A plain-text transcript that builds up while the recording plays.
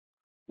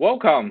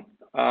Welcome.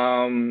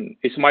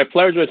 It's my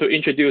pleasure to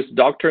introduce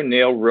Dr.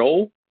 Neil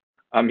Rowe.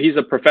 He's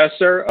a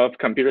professor of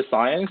computer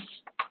science.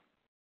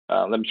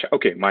 Let me check.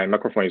 Okay, my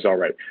microphone is all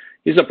right.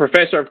 He's a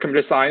professor of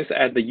computer science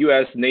at the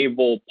U.S.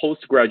 Naval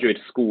Postgraduate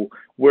School,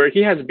 where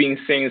he has been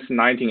since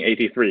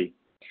 1983.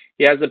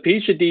 He has a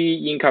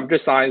PhD in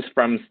computer science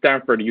from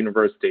Stanford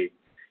University.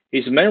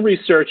 His main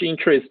research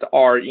interests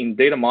are in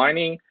data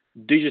mining,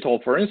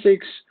 digital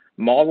forensics,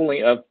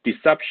 modeling of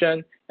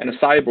deception, and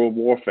cyber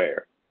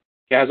warfare.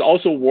 He has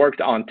also worked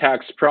on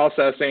text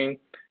processing,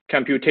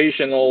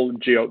 computational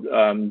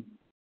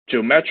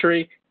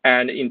geometry,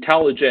 and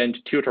intelligent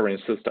tutoring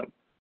system.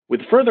 With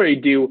further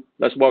ado,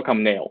 let's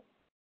welcome Neil.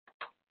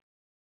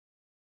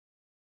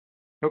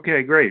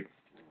 Okay, great.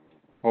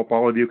 Hope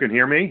all of you can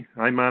hear me.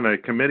 I'm on a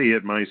committee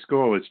at my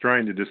school that's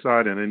trying to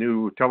decide on a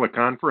new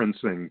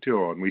teleconferencing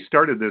tool, and we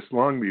started this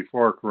long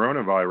before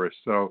coronavirus,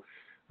 so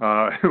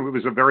it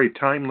was a very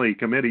timely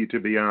committee to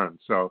be on.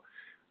 So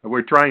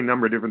we're trying a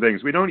number of different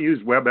things. We don't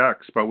use WebEx,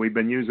 but we've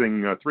been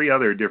using 3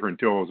 other different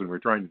tools, and we're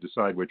trying to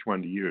decide which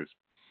one to use.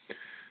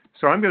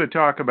 So I'm going to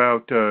talk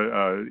about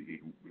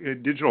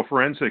digital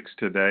forensics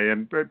today,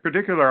 and in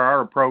particular,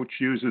 our approach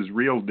uses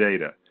real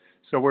data.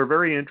 So we're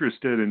very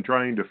interested in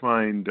trying to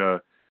find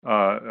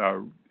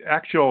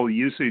actual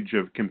usage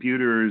of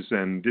computers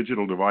and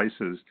digital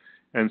devices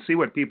and see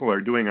what people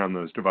are doing on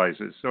those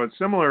devices. So it's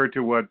similar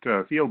to what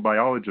field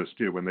biologists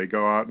do when they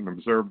go out and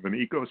observe an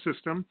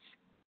ecosystem.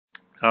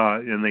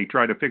 And they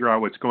try to figure out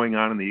what's going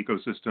on in the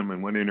ecosystem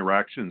and what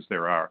interactions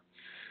there are.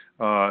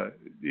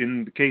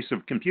 In the case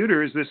of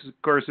computers, this,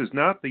 of course, is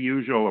not the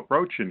usual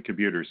approach in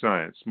computer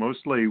science.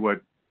 Mostly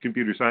what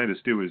computer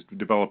scientists do is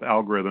develop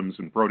algorithms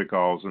and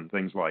protocols and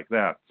things like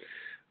that,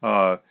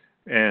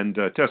 and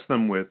test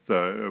them with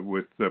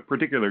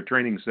particular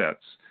training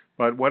sets.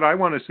 But what I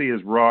want to see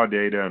is raw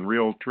data and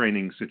real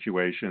training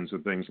situations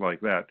and things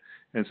like that.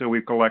 And so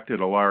we've collected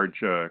a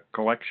large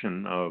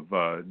collection of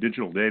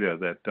digital data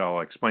that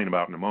I'll explain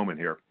about in a moment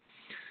here.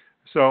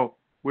 So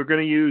we're going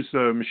to use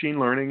machine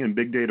learning and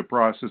big data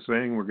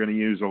processing. We're going to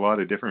use a lot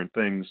of different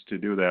things to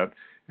do that.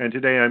 And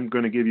today I'm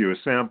going to give you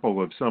a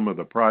sample of some of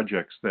the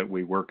projects that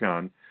we work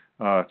on.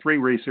 3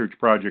 research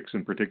projects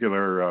in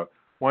particular.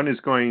 One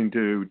is going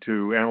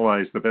to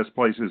analyze the best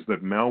places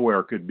that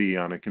malware could be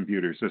on a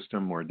computer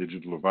system or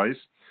digital device.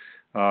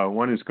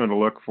 One is going to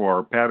look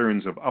for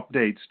patterns of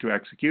updates to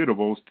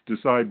executables to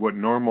decide what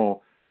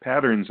normal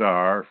patterns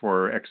are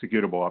for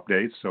executable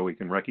updates so we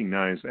can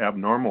recognize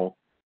abnormal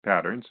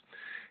patterns.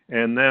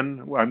 And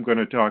then I'm going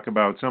to talk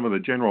about some of the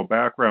general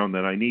background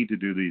that I need to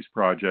do these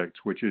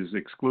projects, which is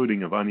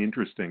excluding of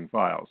uninteresting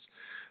files.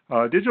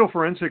 Digital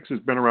forensics has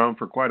been around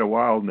for quite a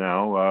while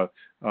now,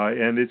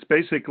 and it's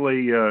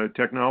basically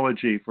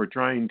technology for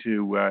trying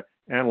to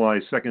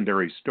analyze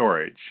secondary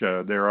storage.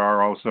 There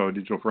are also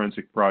digital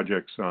forensic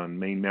projects on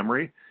main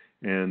memory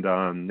and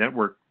on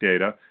network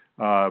data.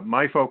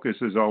 My focus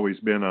has always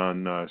been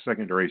on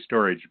secondary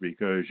storage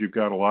because you've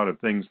got a lot of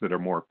things that are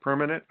more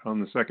permanent on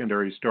the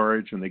secondary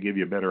storage, and they give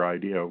you a better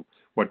idea of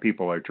what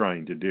people are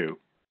trying to do.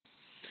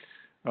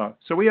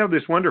 So we have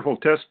this wonderful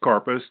test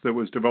corpus that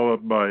was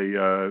developed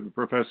by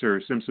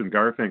Professor Simpson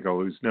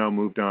Garfinkel, who's now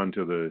moved on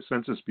to the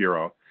Census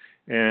Bureau.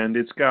 And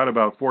it's got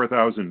about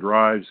 4,000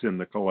 drives in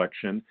the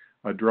collection.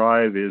 A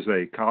drive is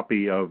a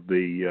copy of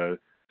the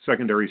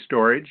secondary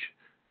storage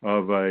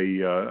of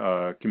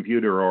a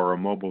computer or a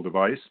mobile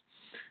device.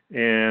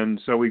 And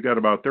so we've got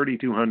about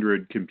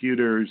 3,200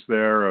 computers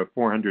there,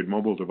 400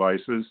 mobile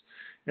devices.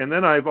 And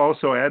then I've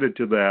also added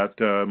to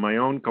that my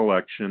own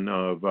collection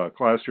of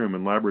classroom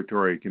and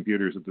laboratory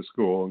computers at the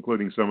school,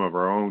 including some of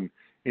our own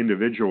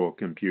individual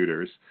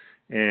computers.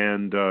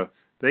 And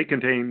they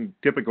contain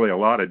typically a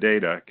lot of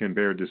data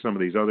compared to some of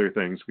these other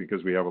things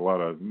because we have a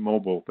lot of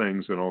mobile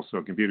things and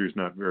also computers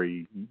not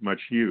very much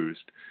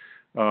used.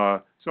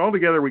 So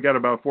altogether, we got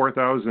about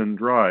 4,000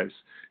 drives.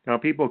 Now,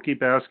 people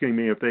keep asking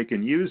me if they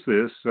can use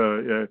this.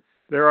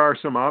 There are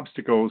some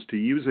obstacles to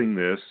using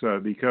this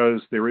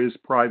because there is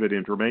private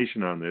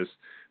information on this.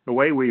 The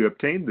way we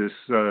obtained this,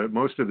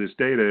 most of this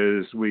data,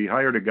 is we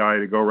hired a guy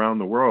to go around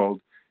the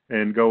world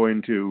and go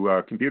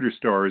into computer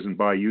stores and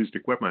buy used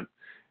equipment.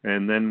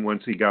 And then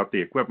once he got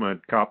the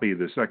equipment, copy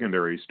the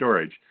secondary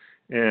storage.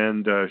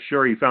 And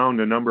sure, he found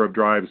a number of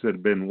drives that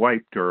had been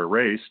wiped or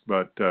erased,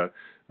 but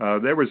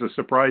there was a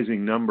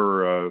surprising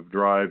number of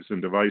drives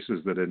and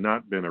devices that had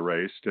not been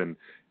erased. And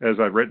as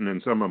I've written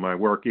in some of my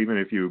work, even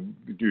if you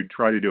do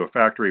try to do a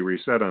factory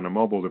reset on a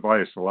mobile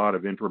device, a lot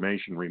of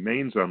information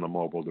remains on the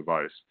mobile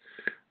device.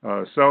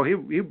 So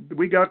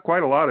we got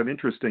quite a lot of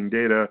interesting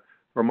data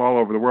from all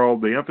over the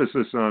world. The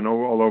emphasis on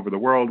all over the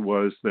world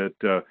was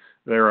that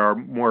there are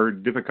more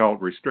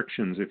difficult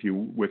restrictions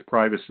with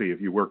privacy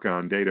if you work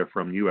on data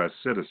from U.S.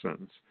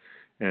 citizens.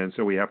 And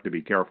so we have to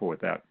be careful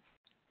with that.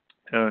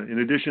 In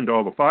addition to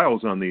all the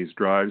files on these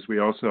drives, we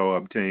also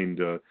obtained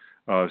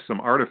some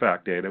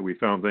artifact data. We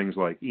found things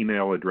like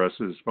email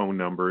addresses, phone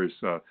numbers,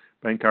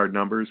 bank card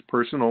numbers,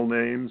 personal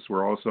names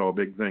were also a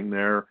big thing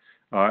there,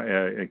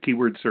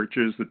 keyword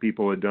searches that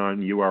people had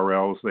done,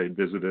 URLs they'd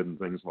visited, and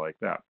things like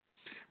that.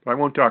 But I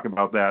won't talk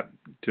about that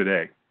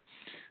today.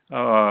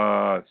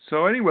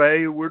 So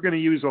anyway, we're going to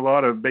use a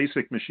lot of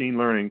basic machine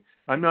learning.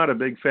 I'm not a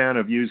big fan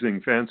of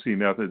using fancy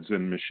methods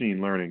in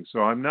machine learning,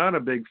 so I'm not a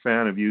big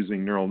fan of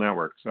using neural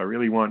networks. I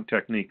really want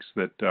techniques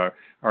that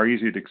are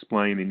easy to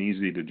explain and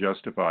easy to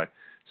justify.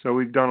 So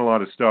we've done a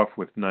lot of stuff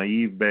with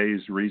naive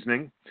Bayes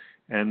reasoning,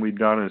 and we've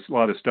done a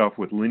lot of stuff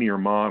with linear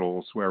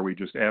models where we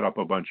just add up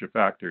a bunch of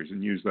factors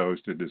and use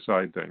those to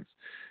decide things.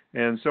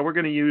 And so we're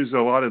going to use a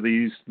lot of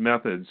these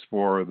methods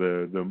for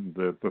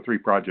the three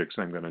projects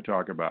I'm going to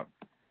talk about.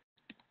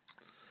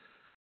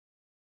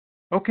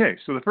 Okay,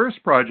 so the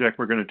first project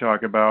we're going to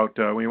talk about,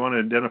 we want to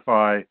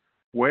identify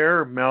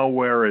where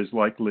malware is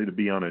likely to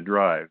be on a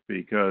drive,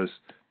 because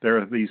there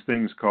are these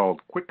things called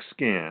quick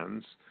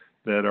scans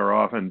that are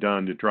often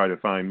done to try to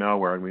find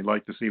malware, and we'd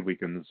like to see if we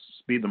can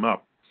speed them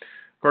up.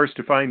 Of course,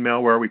 to find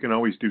malware, we can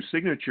always do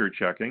signature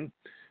checking.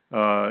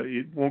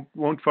 It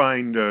won't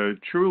find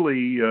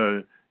truly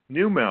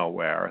new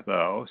malware,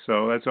 though,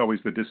 so that's always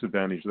the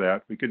disadvantage of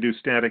that. We could do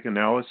static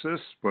analysis,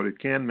 but it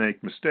can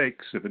make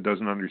mistakes if it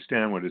doesn't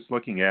understand what it's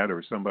looking at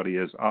or somebody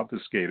has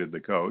obfuscated the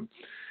code.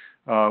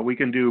 We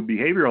can do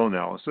behavioral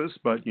analysis,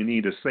 but you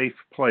need a safe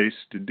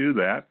place to do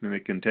that, and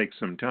it can take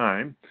some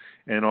time,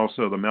 and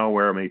also the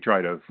malware may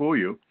try to fool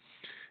you.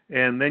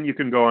 And then you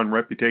can go on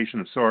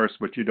reputation of source,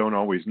 but you don't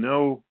always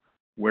know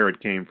where it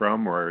came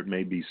from, or it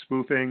may be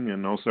spoofing,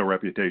 and also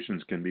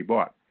reputations can be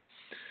bought.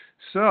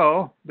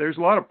 So there's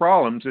a lot of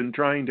problems in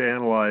trying to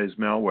analyze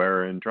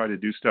malware and try to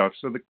do stuff.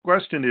 So the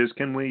question is,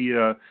 can we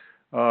at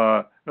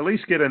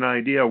least get an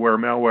idea where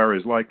malware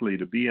is likely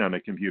to be on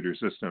a computer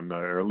system,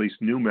 or at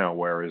least new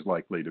malware is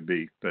likely to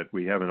be that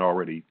we haven't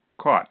already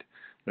caught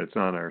that's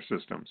on our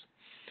systems?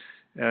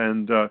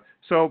 And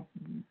so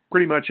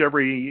pretty much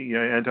every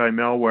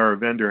anti-malware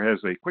vendor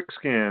has a quick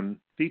scan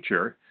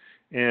feature,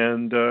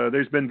 and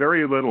there's been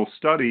very little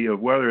study of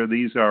whether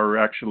these are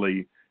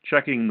actually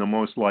checking the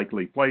most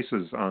likely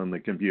places on the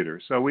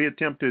computer. So we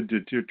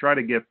attempted to try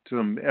to get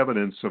some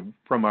evidence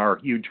from our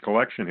huge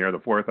collection here, the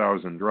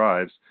 4,000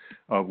 drives,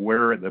 of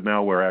where the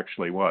malware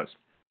actually was.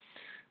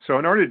 So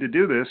in order to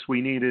do this,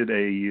 we needed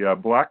a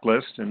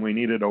blacklist and we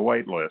needed a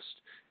whitelist.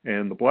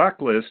 And the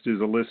blacklist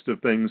is a list of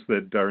things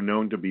that are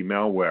known to be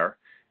malware.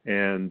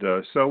 And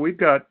so we've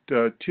got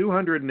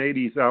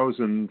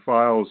 280,000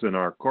 files in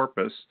our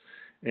corpus.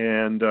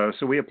 And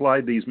so we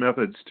applied these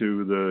methods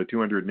to the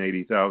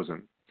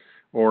 280,000.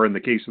 Or in the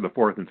case of the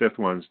fourth and fifth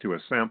ones, to a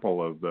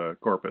sample of the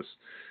corpus.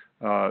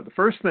 The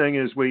first thing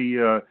is we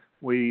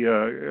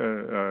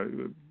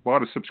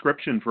bought a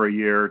subscription for a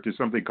year to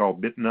something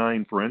called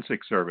Bit9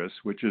 Forensic Service,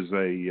 which is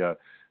a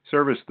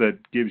service that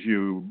gives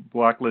you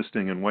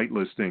blacklisting and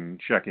whitelisting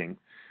checking.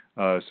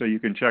 So you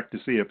can check to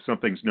see if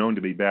something's known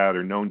to be bad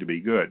or known to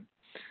be good.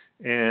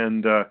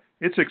 And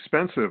it's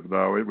expensive,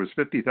 though. It was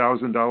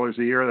 $50,000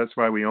 a year. That's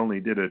why we only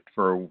did it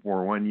for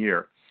 1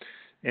 year.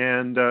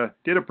 And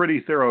did a pretty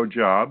thorough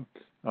job.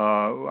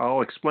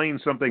 I'll explain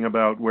something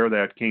about where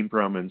that came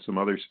from and some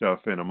other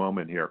stuff in a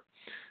moment here.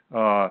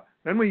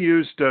 Then we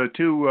used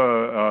two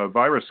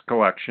virus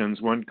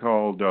collections, one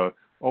called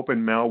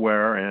Open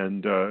Malware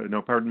and,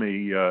 Open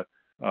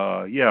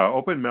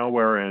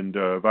Malware and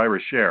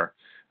Virus Share.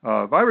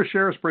 Virus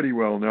Share is pretty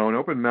well known.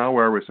 Open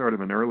Malware was sort of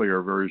an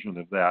earlier version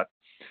of that.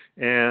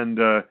 And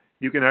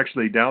you can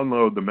actually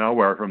download the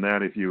malware from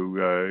that if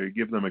you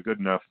give them a good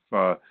enough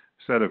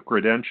set of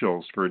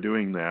credentials for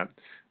doing that.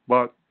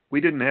 But we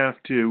didn't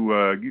have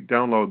to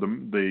download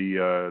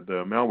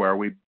the malware.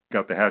 We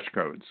got the hash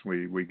codes.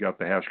 We got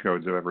the hash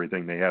codes of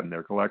everything they had in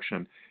their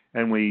collection,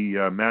 and we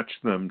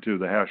matched them to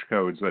the hash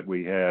codes that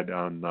we had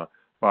on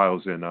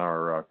files in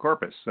our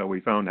corpus. So we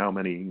found how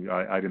many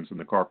items in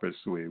the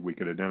corpus we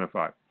could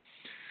identify.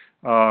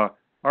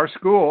 Our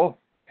school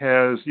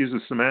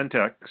uses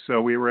Symantec,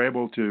 so we were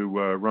able to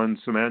run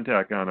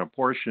Symantec on a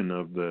portion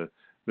of the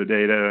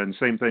data, and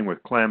same thing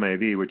with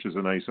ClamAV, which is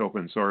a nice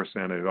open source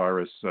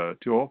antivirus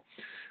tool.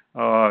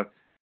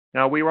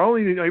 Now, we were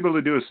only able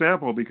to do a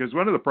sample because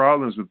one of the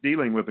problems with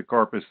dealing with a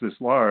corpus this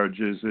large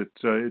is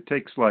it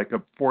takes like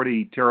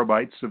 40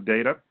 terabytes of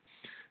data.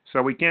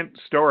 So we can't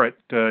store it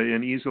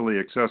in easily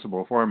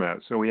accessible format.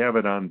 So we have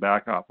it on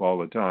backup all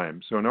the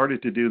time. So in order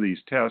to do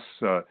these tests,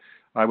 I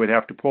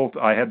had to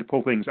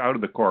pull things out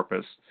of the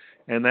corpus,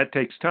 and that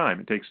takes time.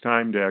 It takes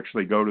time to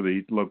actually go to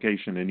the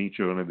location in each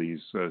one of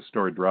these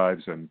stored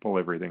drives and pull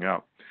everything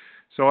out.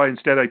 So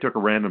instead I took a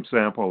random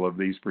sample of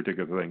these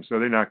particular things. So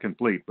they're not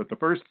complete. But the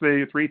first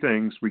three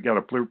things, we got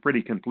a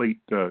pretty complete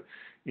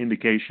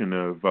indication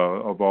of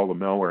all the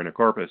malware in a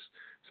corpus.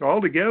 So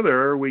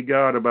altogether, we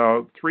got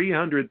about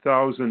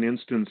 300,000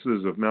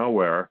 instances of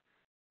malware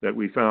that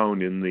we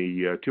found in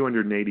the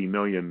 280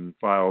 million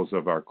files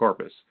of our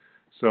corpus.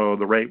 So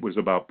the rate was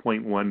about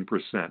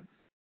 0.1%.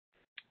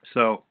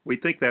 So we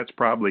think that's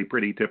probably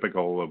pretty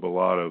typical of a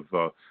lot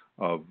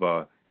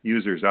of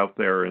users out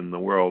there in the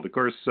world. Of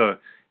course,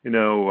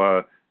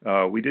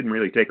 we didn't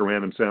really take a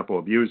random sample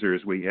of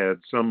users. We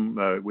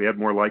had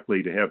more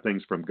likely to have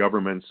things from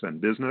governments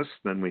and business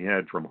than we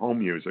had from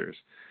home users.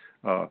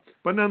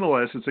 But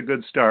nonetheless, it's a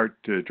good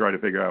start to try to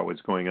figure out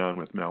what's going on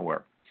with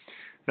malware.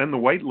 Then the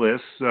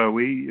whitelists,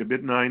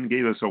 Bit9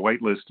 gave us a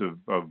whitelist of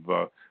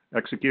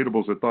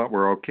executables that thought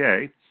were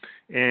okay.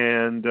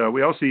 And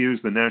we also use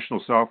the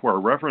National Software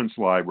Reference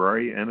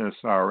Library,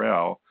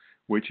 NSRL,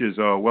 which is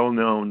a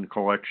well-known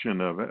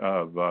collection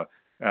of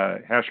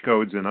hash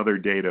codes and other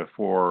data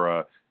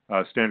for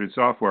standard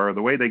software.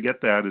 The way they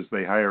get that is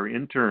they hire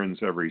interns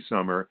every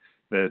summer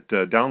that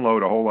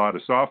download a whole lot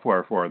of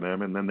software for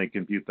them, and then they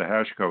compute the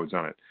hash codes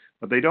on it.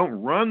 But they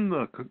don't run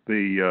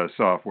the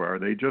software.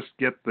 They just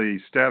get the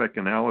static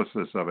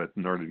analysis of it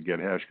in order to get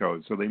hash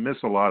codes. So they miss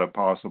a lot of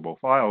possible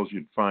files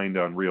you'd find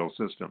on real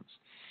systems.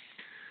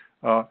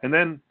 And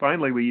then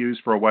finally, we use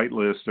for a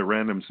whitelist a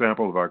random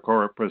sample of our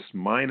corpus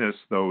minus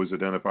those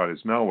identified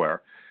as malware.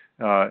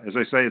 As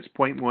I say, it's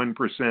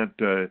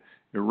 0.1%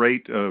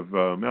 rate of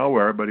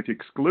malware, but if you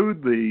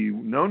exclude the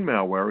known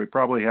malware, we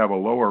probably have a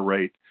lower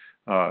rate.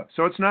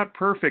 So it's not a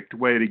perfect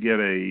way to get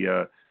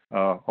a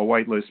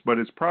whitelist, but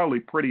it's probably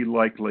pretty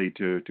likely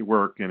to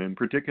work. And in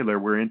particular,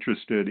 we're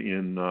interested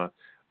in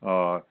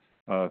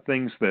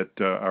things that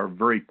are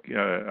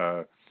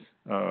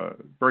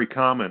very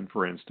common.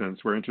 For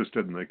instance, we're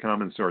interested in the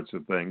common sorts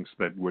of things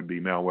that would be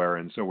malware,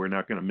 and so we're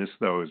not going to miss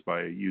those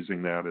by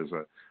using that as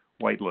a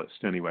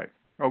whitelist anyway.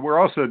 We're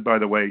also, by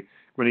the way,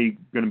 going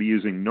to be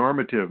using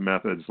normative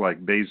methods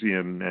like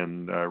Bayesian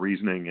and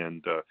reasoning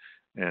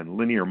and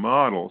linear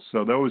models.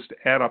 So those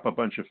add up a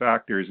bunch of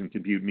factors and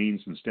compute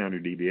means and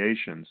standard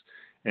deviations.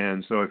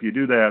 And so if you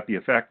do that, the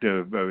effect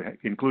of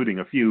including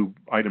a few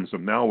items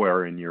of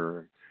malware in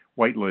your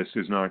whitelist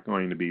is not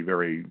going to be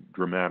very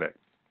dramatic.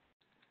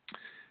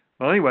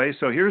 Well, anyway,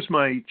 so here's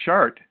my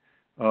chart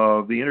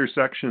of the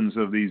intersections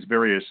of these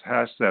various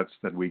hash sets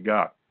that we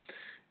got.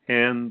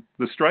 And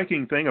the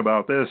striking thing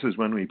about this is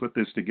when we put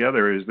this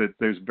together is that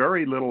there's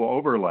very little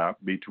overlap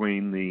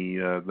between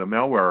the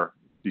malware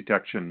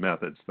detection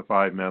methods, the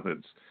 5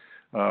 methods.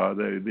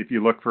 If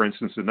you look, for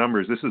instance, at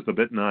numbers, this is the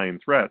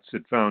Bit9 threats.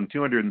 It found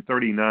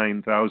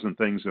 239,000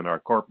 things in our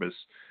corpus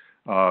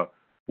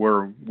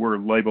were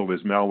labeled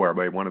as malware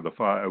by one of the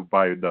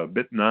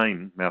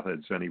Bit9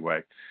 methods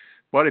anyway.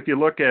 But if you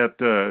look at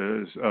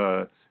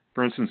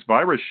for instance,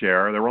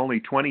 VirusShare, there were only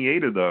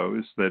 28 of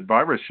those that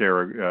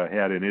VirusShare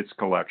had in its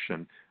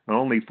collection, and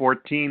only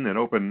 418 that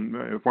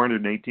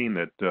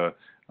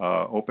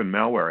Open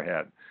Malware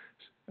had.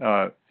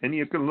 And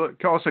you can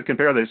also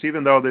compare this,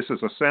 even though this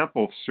is a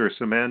sample for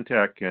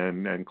Symantec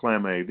and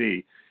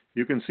ClamAV,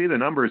 you can see the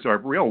numbers are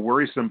real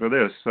worrisome for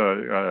this.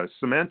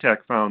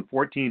 Symantec found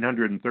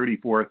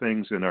 1,434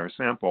 things in our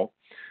sample.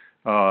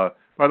 By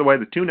the way,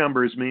 the two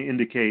numbers may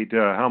indicate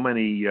how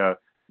many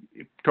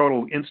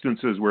total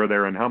instances were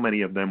there and how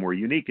many of them were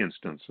unique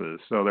instances.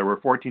 So there were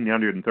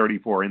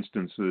 1,434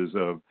 instances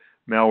of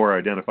malware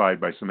identified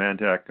by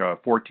Symantec.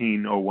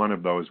 1,401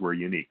 of those were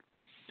unique.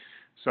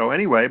 So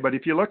anyway, but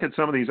if you look at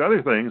some of these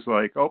other things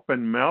like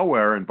Open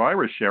Malware and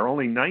VirusShare,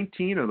 only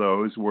 19 of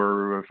those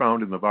were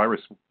found in the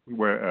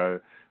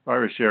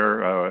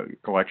VirusShare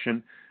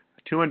collection.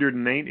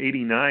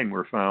 289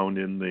 were found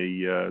in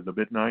the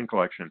Bit9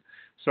 collection.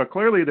 So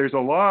clearly there's a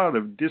lot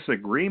of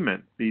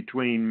disagreement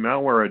between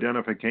malware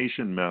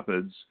identification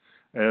methods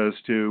as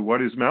to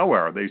what is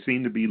malware. They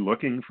seem to be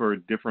looking for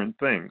different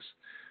things.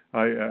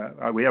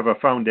 We have a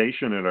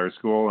foundation at our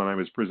school, and I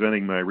was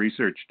presenting my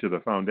research to the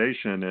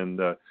foundation, and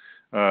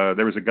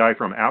there was a guy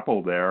from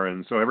Apple there,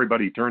 and so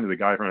everybody turned to the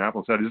guy from Apple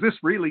and said, "Is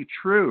this really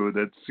true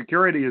that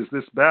security is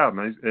this bad?"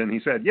 And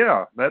he said,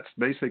 "Yeah, that's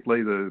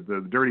basically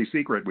the dirty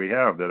secret we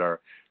have, that our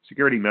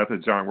security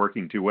methods aren't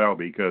working too well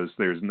because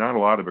there's not a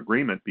lot of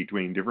agreement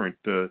between different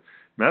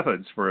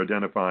methods for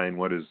identifying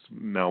what is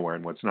malware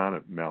and what's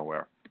not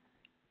malware."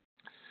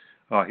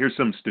 Here's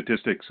some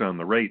statistics on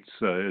the rates.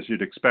 As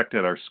you'd expect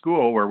at our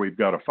school, where we've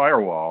got a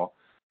firewall,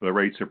 the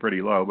rates are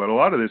pretty low. But a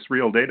lot of this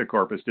real data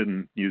corpus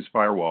didn't use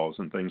firewalls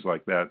and things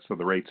like that, so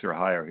the rates are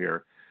higher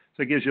here.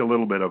 So it gives you a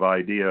little bit of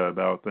idea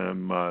about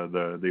them,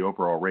 the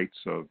overall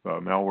rates of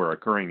malware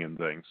occurring in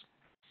things.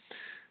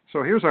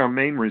 So here's our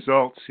main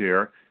results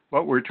here.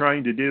 What we're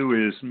trying to do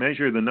is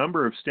measure the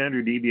number of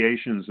standard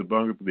deviations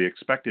above the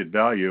expected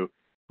value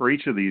for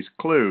each of these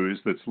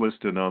clues that's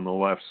listed on the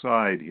left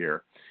side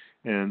here.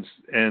 And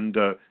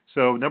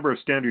so number of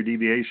standard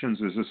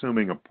deviations is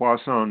assuming a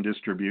Poisson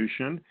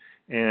distribution,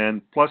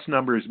 and plus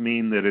numbers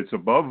mean that it's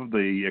above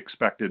the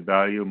expected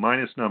value,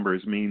 minus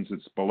numbers means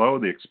it's below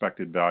the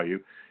expected value.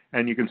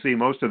 And you can see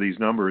most of these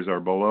numbers are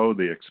below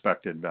the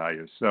expected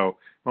value. So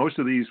most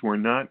of these were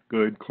not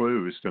good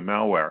clues to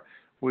malware.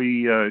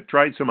 We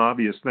tried some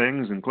obvious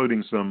things,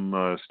 including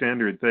some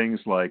standard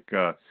things like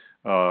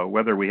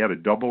whether we had a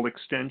double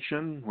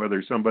extension,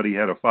 whether somebody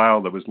had a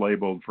file that was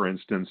labeled, for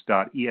instance,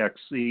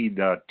 .exe.txt,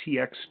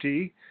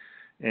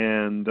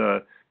 and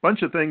a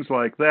bunch of things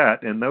like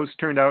that, and those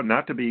turned out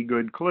not to be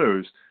good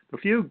clues. A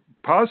few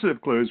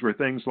positive clues were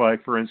things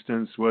like, for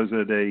instance, was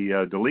it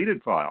a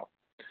deleted file?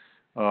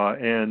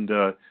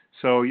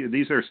 So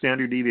these are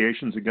standard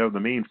deviations that go to the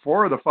mean.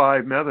 4 of the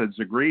 5 methods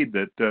agreed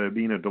that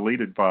being a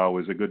deleted file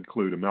was a good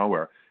clue to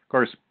malware.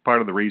 course,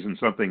 part of the reason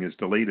something is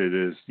deleted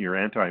is your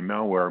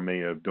anti-malware may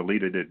have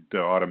deleted it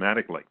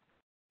automatically.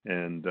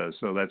 And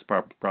so that's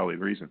probably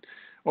the reason.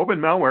 Open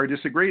malware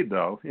disagreed,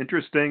 though.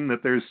 Interesting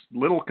that there's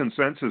little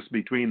consensus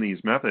between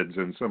these methods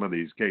in some of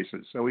these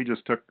cases. So we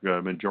just took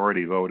a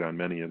majority vote on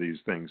many of these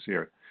things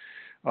here.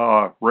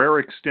 Rare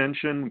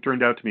extension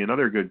turned out to be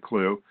another good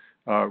clue.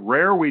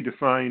 Rare we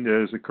defined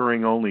as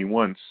occurring only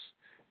once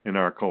in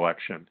our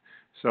collection.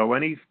 So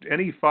any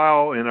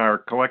file in our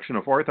collection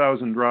of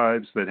 4,000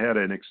 drives that had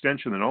an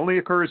extension that only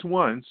occurs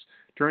once,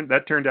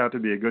 that turned out to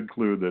be a good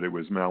clue that it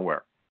was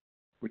malware,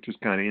 which is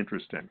kind of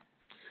interesting.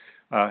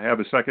 I have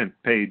a second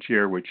page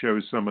here which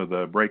shows some of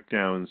the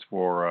breakdowns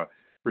for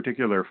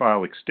particular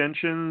file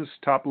extensions,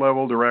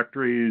 top-level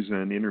directories,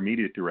 and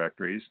intermediate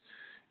directories.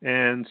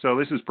 And so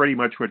this is pretty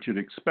much what you'd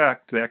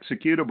expect. The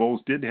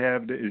executables did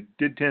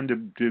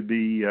tend to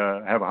be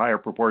have a higher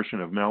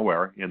proportion of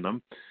malware in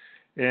them,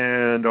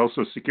 and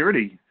also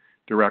security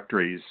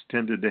directories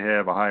tended to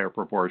have a higher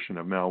proportion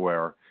of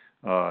malware,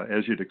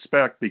 as you'd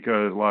expect,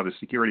 because a lot of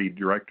security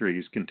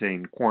directories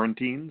contain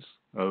quarantines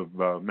of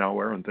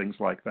malware and things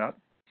like that.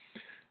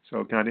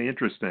 So kind of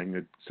interesting.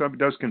 It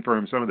does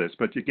confirm some of this,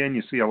 but again,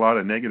 you see a lot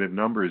of negative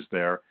numbers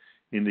there,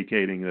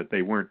 indicating that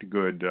they weren't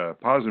good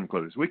positive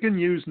clues. We can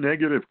use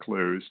negative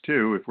clues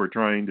too if we're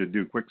trying to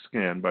do quick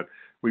scan, but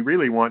we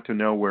really want to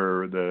know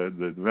where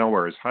the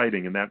malware is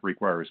hiding, and that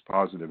requires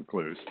positive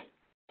clues.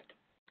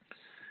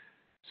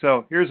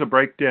 So here's a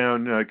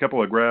breakdown, a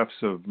couple of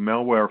graphs of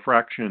malware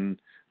fraction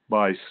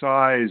by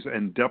size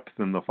and depth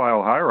in the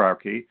file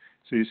hierarchy.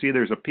 So you see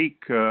there's a peak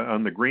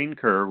on the green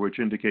curve which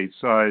indicates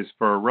size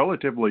for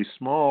relatively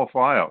small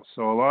files.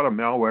 So a lot of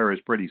malware is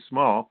pretty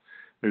small.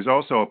 There's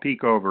also a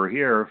peak over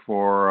here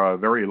for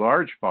very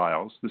large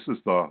files. This is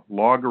the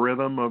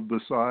logarithm of the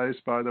size,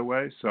 by the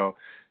way. So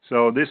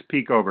this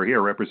peak over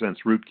here represents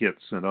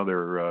rootkits and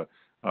other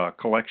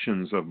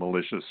collections of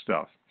malicious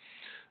stuff.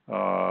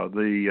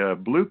 The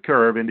blue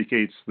curve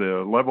indicates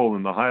the level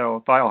in the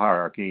file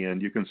hierarchy,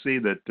 and you can see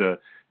that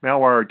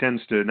malware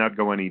tends to not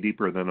go any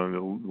deeper than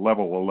a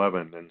level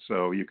 11, and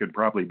so you could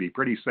probably be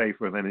pretty safe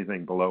with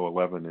anything below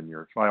 11 in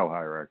your file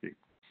hierarchy.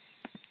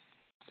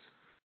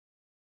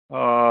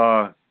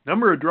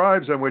 Number of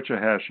drives on which a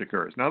hash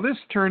occurs. Now this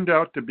turned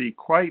out to be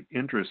quite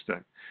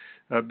interesting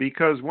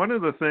because one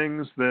of the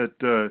things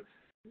that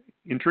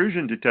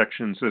intrusion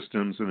detection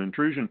systems and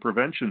intrusion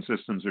prevention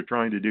systems are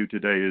trying to do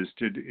today is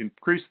to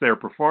increase their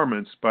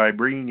performance by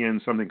bringing in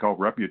something called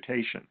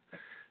reputation.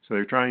 So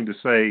they're trying to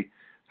say,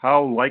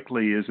 how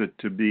likely is it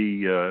to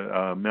be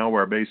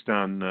malware based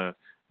on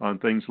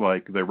things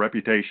like the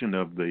reputation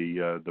of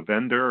the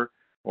vendor,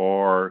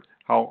 or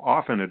how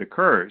often it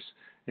occurs.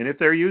 And if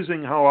they're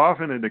using how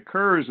often it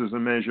occurs as a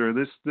measure,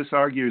 this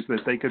argues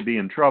that they could be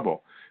in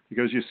trouble.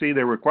 Because you see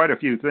there were quite a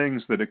few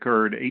things that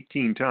occurred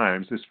 18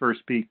 times. This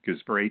first peak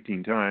is for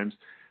 18 times. A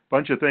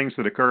bunch of things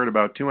that occurred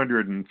about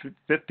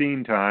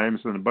 215 times,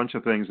 and a bunch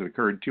of things that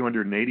occurred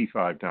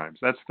 285 times.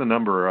 That's the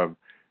number of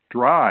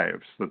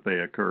drives that they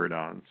occurred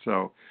on.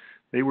 So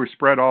they were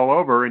spread all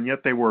over, and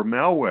yet they were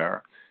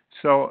malware.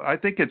 So I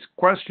think it's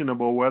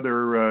questionable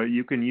whether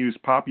you can use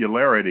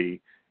popularity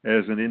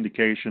as an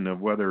indication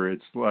of whether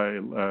it's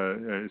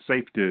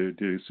safe to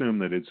assume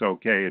that it's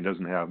okay and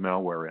doesn't have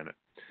malware in it.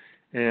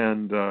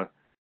 And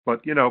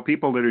but you know,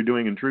 people that are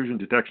doing intrusion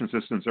detection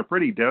systems are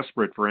pretty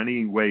desperate for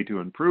any way to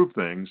improve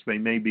things. They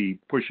may be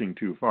pushing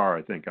too far,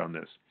 I think, on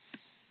this.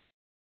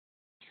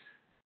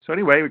 So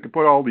anyway, we can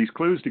put all these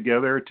clues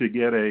together to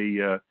get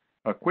a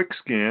quick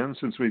scan.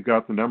 Since we've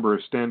got the number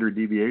of standard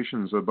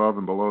deviations above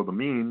and below the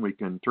mean, we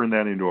can turn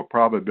that into a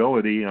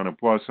probability on a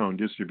Poisson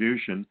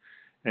distribution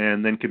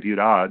and then compute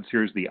odds.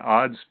 Here's the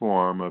odds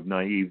form of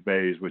naive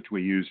Bayes, which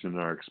we used in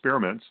our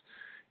experiments.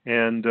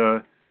 And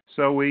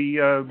so we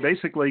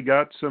basically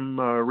got some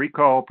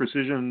recall,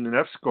 precision, and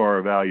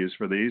F-score values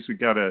for these. We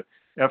got a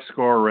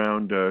F-score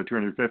around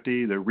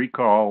 250. The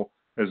recall,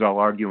 as I'll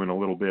argue in a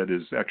little bit,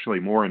 is actually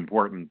more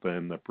important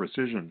than the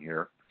precision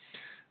here.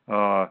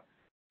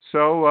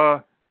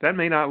 So that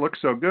may not look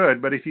so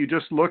good, but if you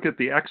just look at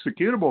the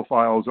executable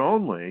files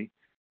only,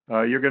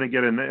 you're going to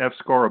get an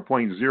F-score of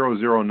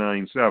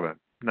 0.0097.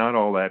 Not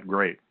all that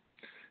great.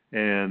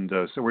 And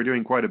so we're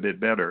doing quite a bit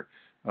better.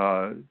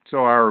 So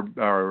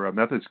our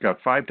method's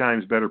got 5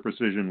 times better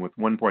precision with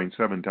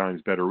 1.7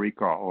 times better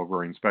recall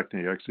over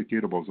inspecting the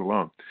executables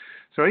alone.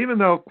 So even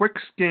though quick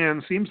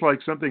scan seems like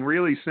something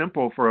really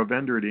simple for a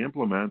vendor to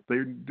implement,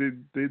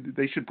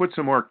 they should put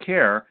some more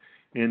care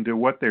into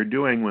what they're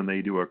doing when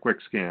they do a quick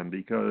scan,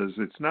 because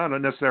it's not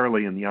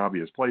necessarily in the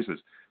obvious places.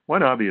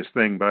 One obvious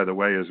thing, by the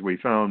way, is we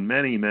found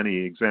many, many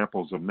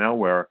examples of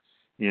malware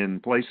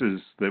in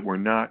places that were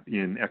not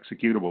in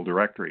executable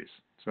directories.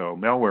 So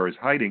malware is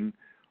hiding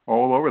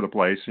all over the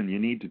place, and you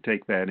need to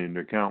take that into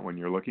account when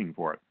you're looking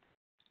for it.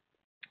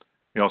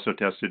 We also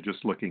tested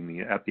just looking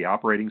at the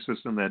operating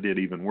system. That did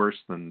even worse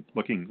than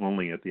looking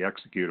only at the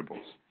executables.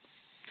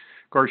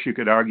 Of course, you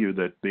could argue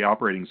that the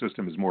operating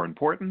system is more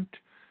important,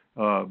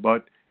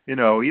 but you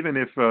know, even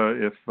if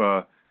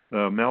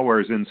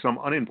malware is in some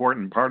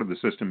unimportant part of the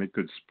system, it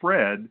could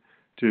spread.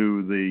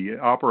 to the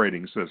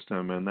operating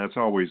system, and that's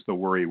always the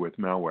worry with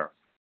malware.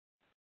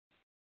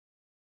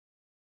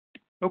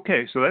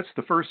 Okay, so that's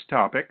the first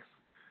topic.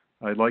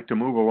 I'd like to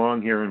move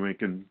along here, and we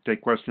can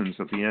take questions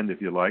at the end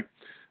if you like.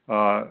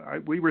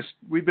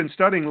 We've been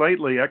studying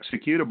lately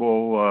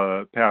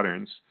executable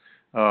patterns,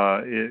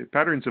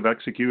 patterns of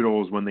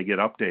executables when they get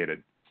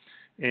updated.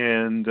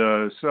 And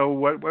so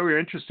what we were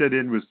interested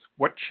in was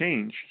what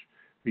changed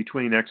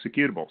between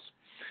executables.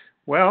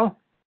 Well,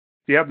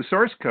 if you have the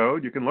source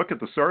code, you can look at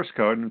the source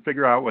code and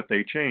figure out what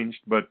they changed,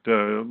 but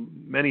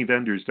many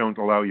vendors don't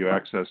allow you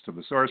access to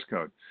the source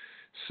code.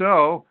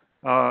 So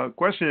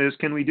question is,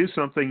 can we do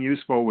something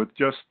useful with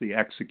just the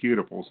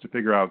executables to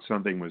figure out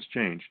something was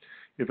changed?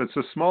 If it's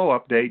a small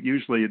update,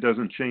 usually it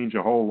doesn't change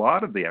a whole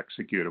lot of the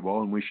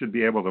executable, and we should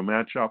be able to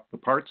match up the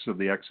parts of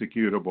the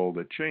executable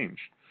that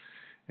changed.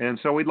 And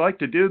so we'd like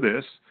to do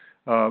this.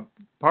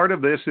 Part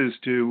of this is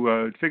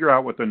to figure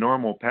out what the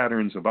normal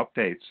patterns of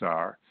updates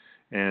are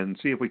and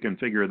see if we can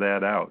figure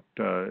that out.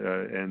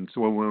 And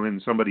so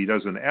when somebody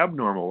does an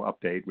abnormal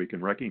update, we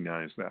can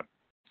recognize that.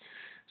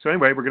 So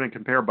anyway, we're going to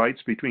compare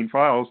bytes between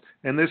files,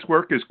 and this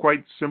work is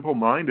quite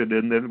simple-minded,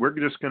 and then we're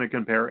just going to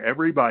compare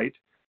every byte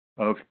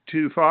of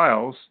two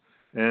files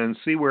and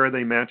see where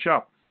they match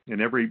up. And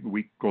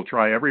we'll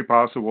try every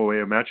possible way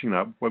of matching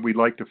up. What we'd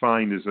like to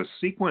find is a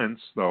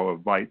sequence, though, of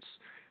bytes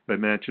that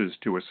matches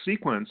to a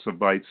sequence of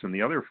bytes in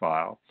the other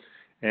file.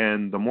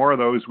 And the more of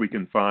those we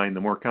can find,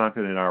 the more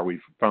confident are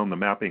we've found the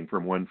mapping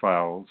from one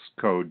file's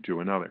code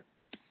to another.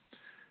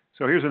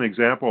 So here's an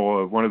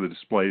example of one of the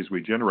displays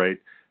we generate.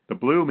 The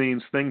blue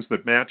means things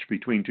that match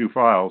between two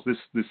files.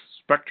 This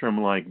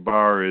spectrum-like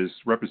bar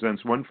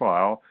represents one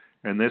file,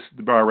 and this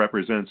bar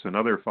represents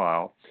another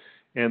file.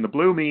 And the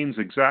blue means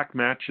exact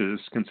matches,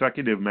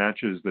 consecutive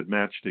matches that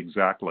matched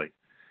exactly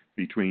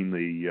between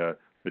the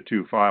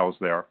two files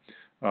there.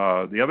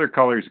 The other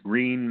colors,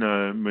 green,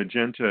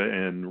 magenta,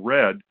 and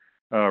red,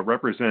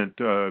 represent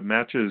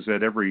matches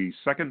at every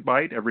second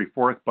byte, every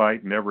fourth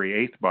byte, and every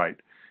eighth byte.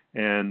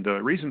 And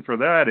the reason for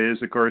that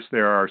is, of course,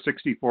 there are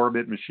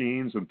 64-bit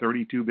machines and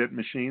 32-bit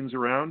machines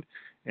around.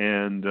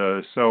 And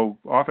so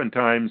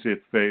oftentimes, if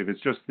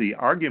it's just the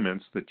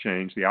arguments that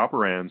change, the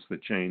operands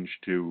that change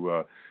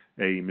to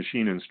a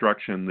machine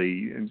instruction,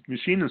 the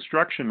machine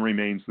instruction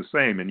remains the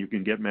same, and you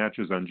can get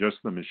matches on just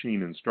the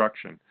machine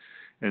instruction.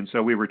 And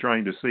so we were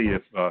trying to see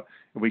if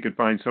we could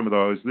find some of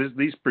those.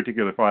 These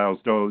particular files,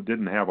 though,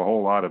 didn't have a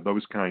whole lot of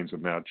those kinds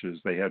of matches.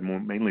 They had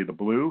mainly the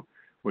blue,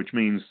 which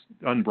means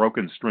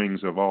unbroken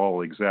strings of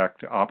all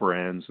exact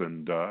operands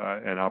and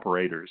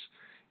operators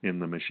in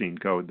the machine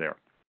code there.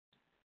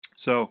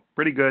 So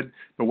pretty good.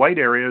 The white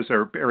areas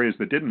are areas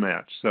that didn't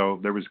match. So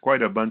there was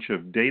quite a bunch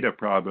of data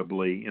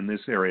probably in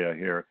this area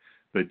here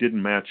that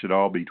didn't match at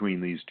all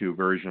between these two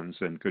versions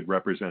and could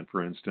represent,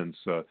 for instance,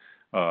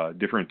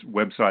 different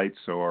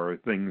websites or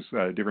things,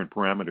 different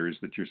parameters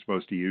that you're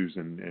supposed to use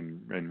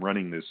in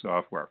running this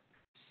software.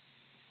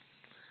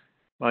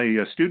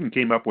 My student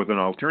came up with an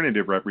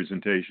alternative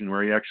representation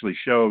where he actually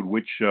showed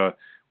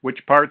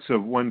which parts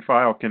of one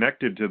file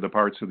connected to the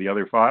parts of the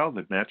other file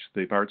that matched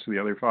the parts of the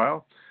other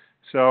file.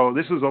 So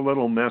this is a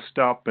little messed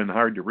up and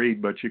hard to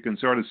read, but you can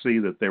sort of see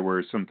that there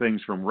were some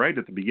things from right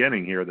at the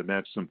beginning here that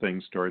matched some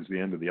things towards the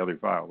end of the other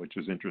file, which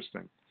is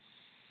interesting.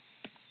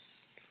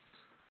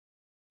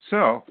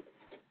 So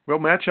we'll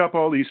match up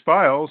all these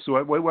files.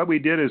 So what we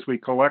did is we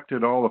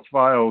collected all the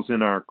files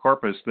in our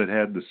corpus that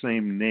had the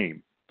same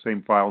name,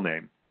 same file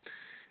name.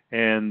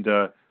 And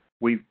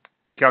we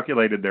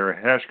calculated their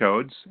hash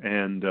codes,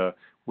 and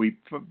we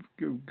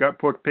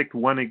picked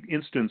one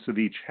instance of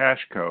each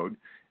hash code,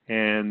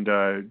 and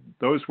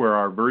those were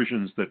our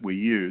versions that we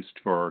used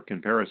for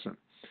comparison.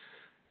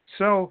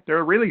 So there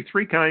are really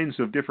three kinds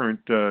of different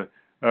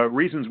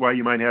reasons why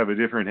you might have a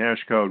different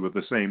hash code with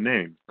the same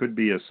name. Could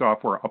be a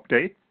software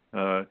update.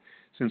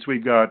 Since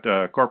we've got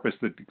a corpus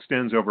that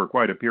extends over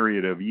quite a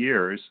period of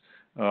years,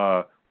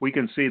 we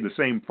can see the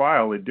same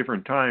file at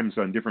different times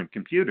on different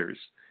computers,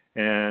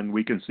 and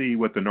we can see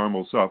what the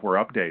normal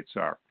software updates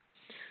are.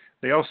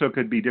 They also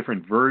could be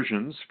different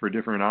versions for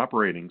different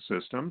operating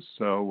systems.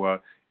 So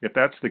if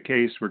that's the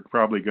case, we're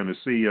probably going to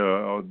see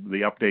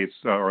the updates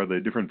or the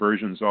different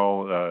versions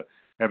all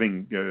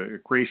having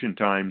creation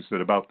times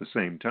at about the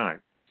same time.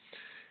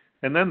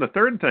 And then the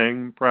third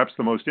thing, perhaps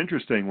the most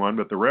interesting one,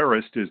 but the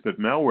rarest, is that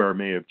malware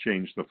may have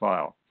changed the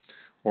file.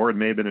 Or it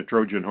may have been a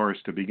Trojan horse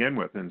to begin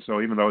with. And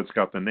so even though it's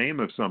got the name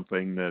of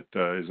something that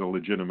is a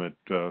legitimate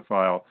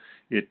file,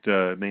 it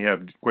may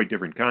have quite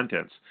different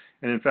contents.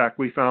 And in fact,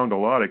 we found a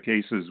lot of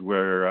cases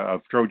where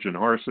of Trojan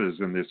horses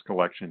in this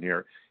collection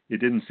here. It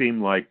didn't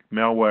seem like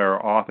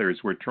malware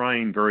authors were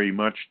trying very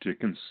much to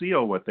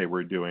conceal what they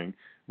were doing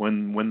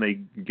when they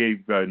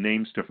gave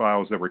names to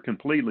files that were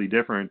completely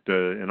different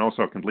and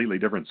also completely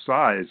different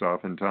size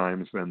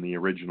oftentimes than the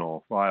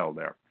original file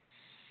there.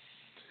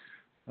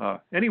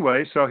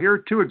 Anyway, so here are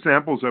two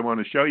examples I want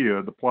to show you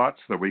of the plots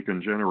that we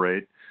can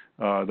generate.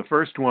 The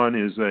first one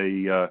is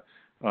a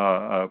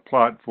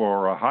plot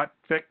for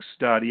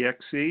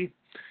hotfix.exe,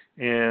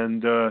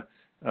 and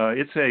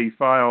It's a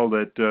file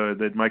that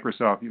that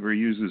Microsoft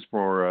uses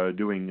for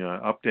doing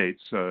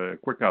updates,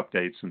 quick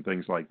updates and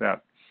things like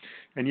that.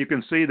 And you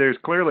can see there's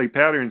clearly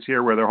patterns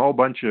here where there are a whole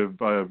bunch of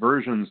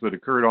versions that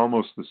occurred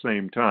almost the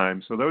same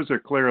time. So those are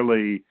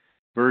clearly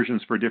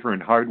versions for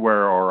different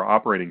hardware or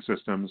operating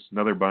systems.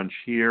 Another bunch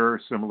here,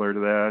 similar to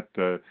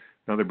that.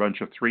 Another bunch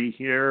of 3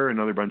 here,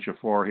 another bunch of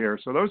 4 here.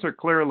 So those are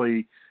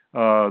clearly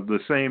the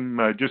same,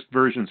 just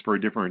versions for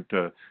different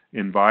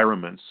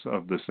environments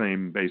of the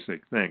same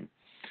basic thing.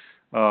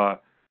 Now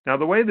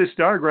the way this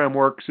diagram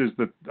works is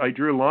that I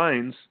drew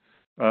lines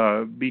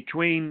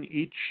between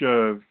each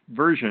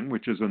version,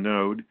 which is a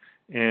node,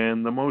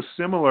 and the most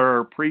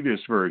similar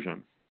previous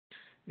version.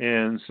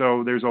 And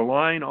so there's a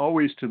line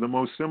always to the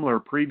most similar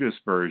previous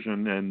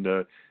version,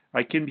 and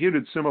I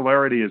computed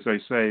similarity, as I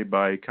say,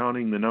 by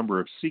counting the number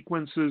of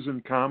sequences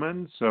in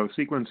common. So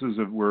sequences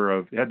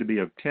had to be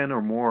of 10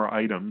 or more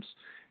items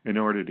in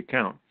order to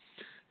count.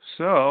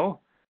 So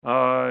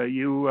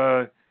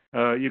you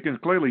can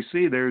clearly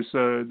see there's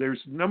a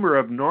number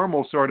of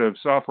normal sort of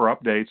software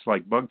updates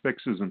like bug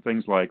fixes and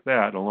things like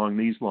that along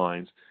these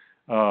lines,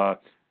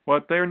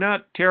 but they're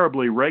not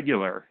terribly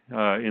regular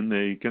in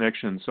the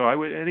connection. So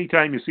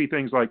anytime you see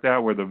things like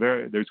that where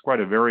there's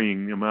quite a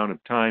varying amount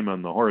of time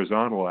on the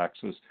horizontal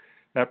axis,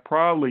 that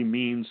probably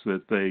means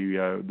that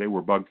they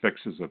were bug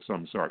fixes of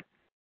some sort.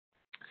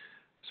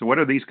 So what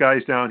are these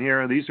guys down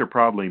here? These are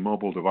probably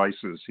mobile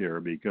devices here,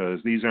 because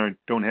these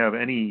don't have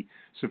any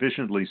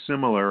sufficiently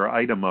similar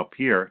item up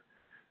here.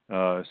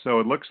 So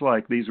it looks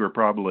like these were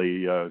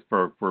probably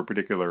for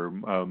particular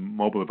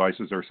mobile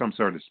devices or some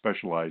sort of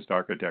specialized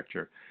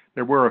architecture.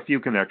 There were a few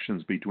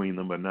connections between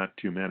them, but not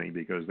too many,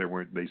 because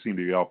they seem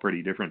to be all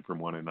pretty different from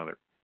one another.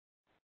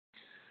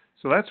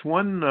 So that's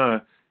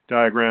one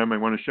diagram I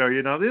want to show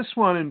you. Now this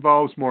one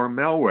involves more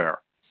malware.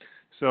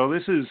 So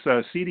this is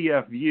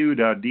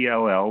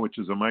cdfview.dll, which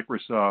is a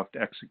Microsoft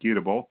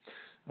executable.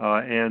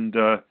 And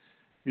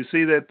you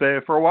see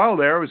that for a while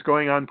there, it was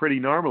going on pretty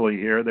normally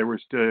here. There were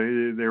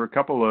a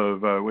couple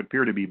of what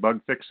appear to be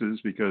bug fixes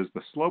because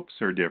the slopes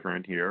are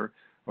different here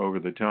over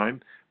the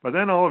time. But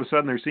then all of a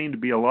sudden, there seemed to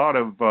be a lot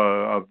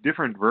of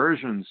different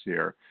versions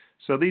here.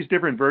 So these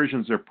different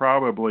versions are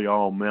probably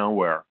all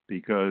malware,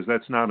 because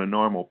that's not a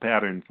normal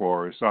pattern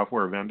for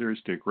software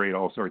vendors to create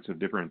all sorts of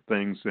different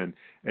things and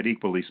at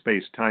equally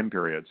spaced time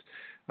periods.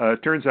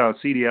 It turns out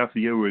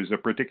CDF-View is a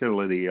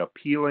particularly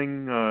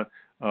appealing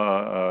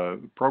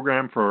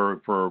program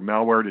for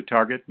malware to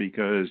target,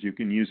 because you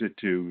can use it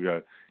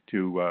to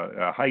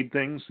hide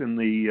things in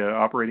the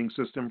operating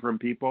system from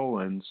people,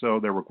 and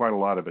so there were quite a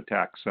lot of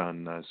attacks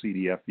on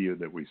CDF-View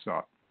that we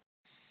saw.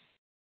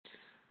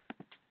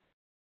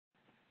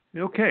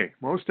 Okay,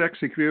 most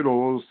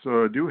executables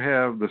do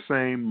have the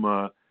same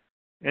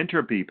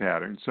entropy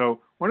pattern.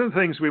 So one of the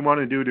things we want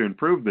to do to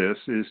improve this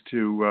is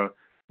to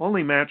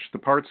only match the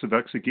parts of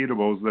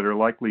executables that are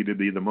likely to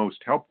be the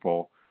most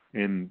helpful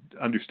in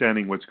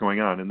understanding what's going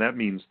on, and that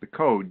means the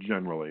code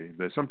generally.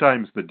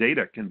 Sometimes the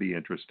data can be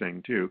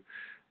interesting too,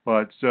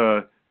 but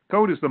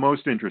code is the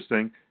most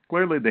interesting.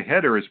 Clearly the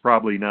header is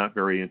probably not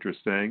very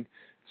interesting.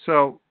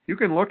 So you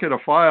can look at a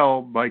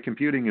file by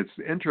computing its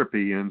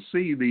entropy and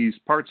see these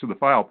parts of the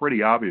file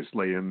pretty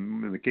obviously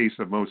in the case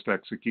of most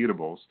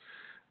executables.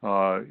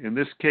 In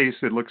this case,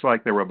 it looks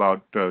like there were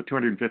about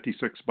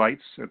 256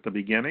 bytes at the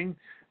beginning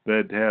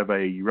that have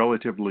a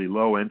relatively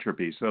low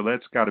entropy. So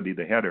that's got to be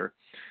the header.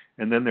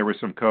 And then there was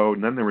some code,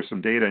 and then there was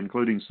some data,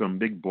 including some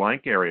big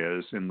blank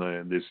areas in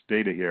this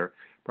data here.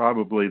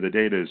 Probably the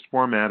data is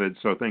formatted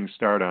so things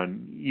start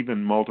on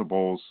even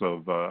multiples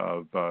of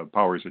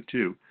powers of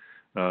 2.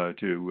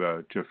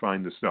 To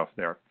find the stuff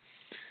there.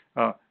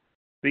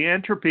 The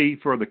entropy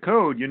for the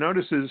code, you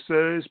notice,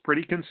 is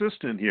pretty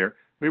consistent here.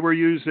 We were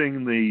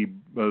using the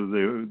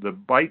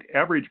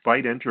average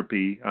byte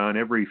entropy on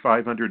every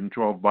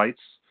 512 bytes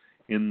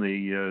in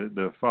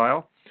the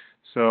file.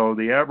 So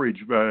the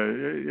average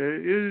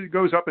it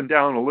goes up and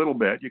down a little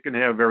bit. You can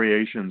have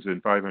variations in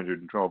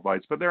 512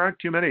 bytes, but there aren't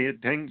too many. It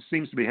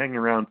seems to be hanging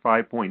around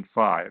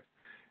 5.5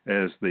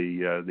 as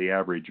the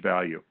average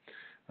value.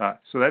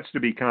 So that's to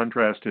be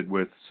contrasted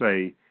with,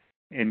 say,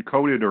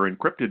 encoded or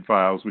encrypted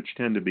files, which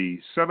tend to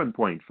be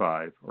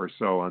 7.5 or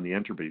so on the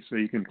entropy. So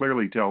you can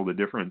clearly tell the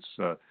difference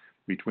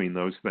between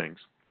those things.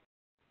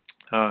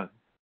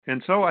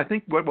 And so I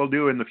think what we'll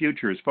do in the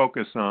future is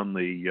focus on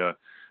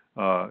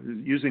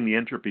using the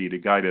entropy to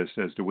guide us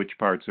as to which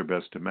parts are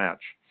best to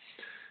match.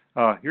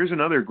 Here's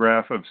another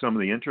graph of some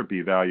of the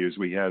entropy values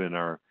we had in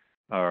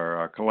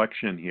our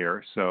collection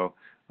here. So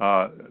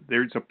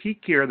there's a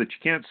peak here that you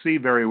can't see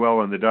very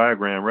well in the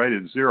diagram right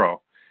at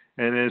 0.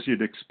 And as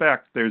you'd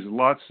expect, there's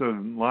lots of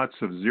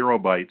 0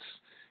 bytes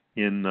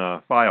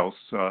in files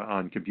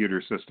on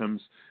computer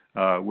systems.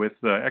 With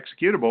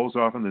executables,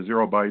 often the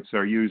 0 bytes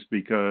are used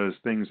because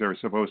things are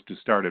supposed to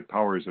start at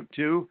powers of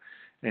 2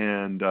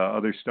 and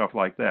other stuff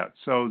like that.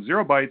 So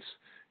 0 bytes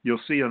you'll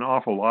see an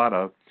awful lot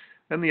of.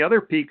 And the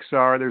other peaks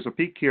there's a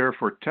peak here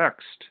for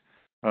text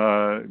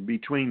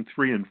between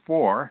 3 and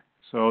 4.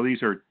 So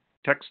these are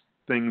text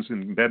things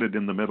embedded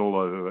in the middle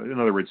of, in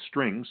other words,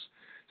 strings.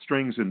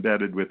 strings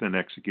embedded within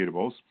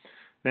executables.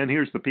 Then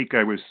here's the peak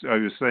I was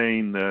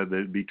saying,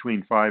 the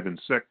between 5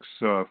 and 6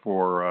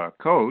 for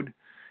code.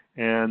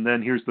 And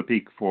then here's the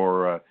peak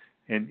for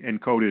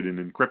encoded and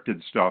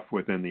encrypted stuff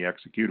within the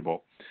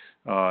executable.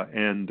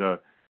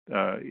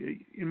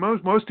 In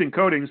most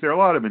encodings, there are a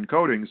lot of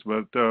encodings,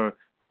 but of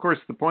course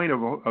the point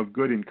of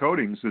good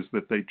encodings is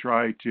that they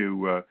try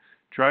to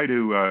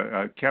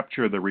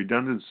capture the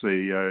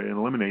redundancy and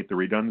eliminate the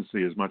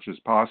redundancy as much as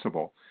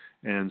possible.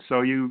 And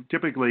so you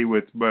typically,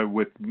 with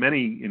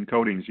many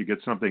encodings, you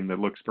get something that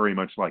looks very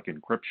much like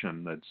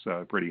encryption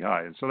that's pretty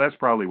high. And so that's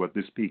probably what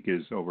this peak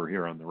is over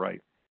here on the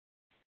right.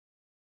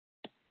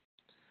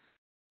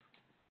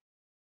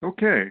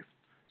 Okay,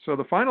 so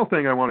the final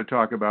thing I want to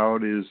talk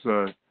about is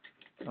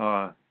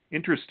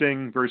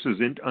interesting versus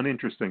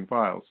uninteresting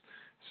files.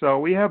 So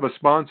we have a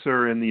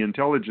sponsor in the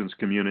intelligence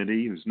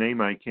community whose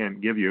name I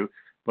can't give you,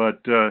 but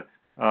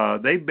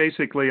they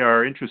basically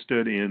are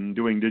interested in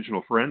doing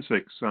digital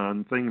forensics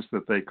on things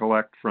that they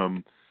collect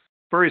from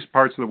various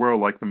parts of the world,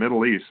 like the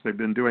Middle East. They've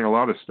been doing a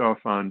lot of stuff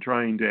on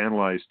trying to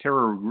analyze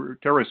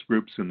terrorist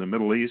groups in the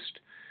Middle East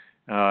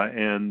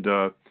and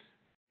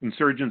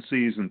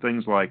insurgencies and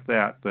things like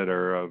that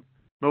are of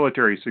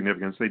military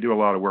significance. They do a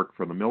lot of work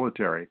for the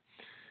military.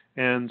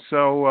 And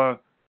so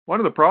one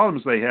of the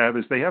problems they have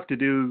is they have to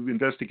do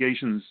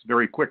investigations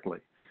very quickly.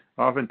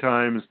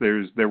 Oftentimes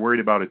they're worried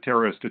about a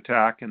terrorist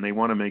attack, and they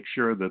want to make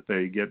sure that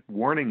they get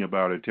warning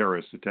about a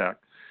terrorist attack.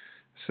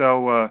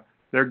 So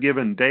they're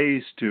given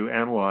days to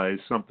analyze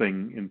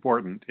something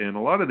important. And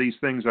a lot of these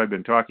things I've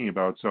been talking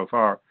about so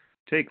far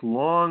take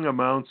long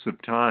amounts of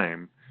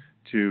time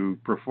to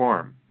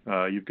perform.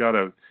 You've got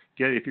to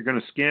if you're going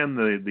to scan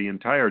the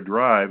entire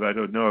drive, I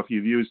don't know if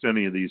you've used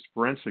any of these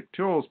forensic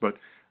tools, but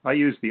I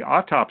use the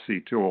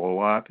autopsy tool a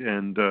lot,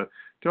 and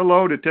to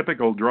load a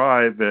typical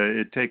drive,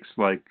 it takes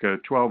like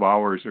 12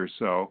 hours or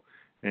so,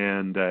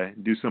 and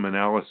do some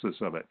analysis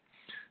of it.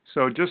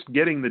 So just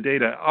getting the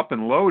data up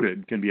and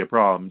loaded can be a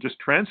problem. Just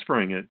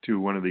transferring it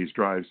to one of these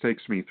drives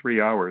takes me 3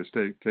 hours.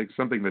 Take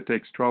something that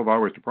takes 12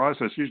 hours to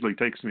process usually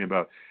takes me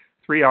about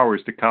 3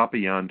 hours to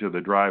copy onto the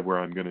drive where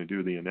I'm going to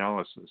do the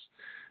analysis.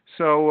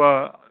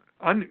 So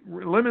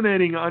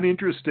eliminating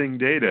uninteresting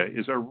data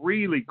is a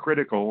really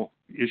critical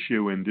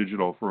issue in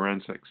digital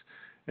forensics.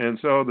 And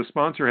so the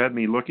sponsor had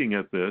me looking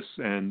at this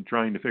and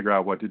trying to figure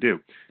out what to do.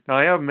 Now,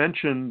 I have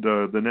mentioned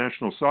the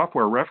National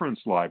Software Reference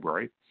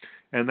Library,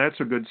 and that's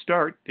a good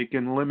start. It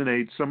can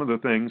eliminate some of the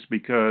things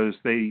because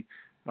they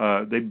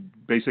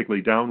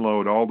basically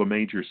download all the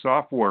major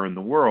software in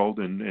the world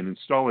and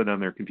install it on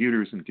their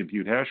computers and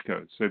compute hash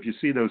codes. So if you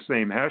see those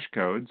same hash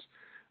codes,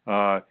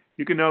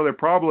 you can know they're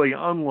probably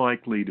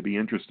unlikely to be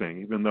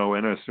interesting, even though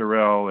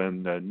NSRL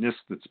and NIST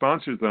that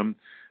sponsors them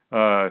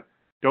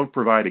don't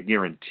provide a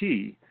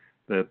guarantee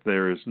that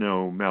there is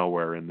no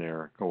malware in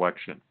their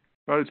collection.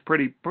 But it's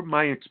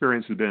my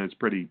experience has been it's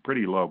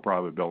pretty low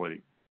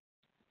probability.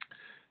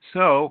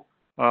 So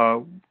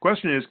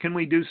question is, can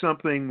we do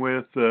something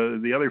with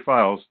the other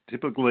files?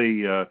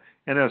 Typically,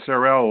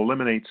 NSRL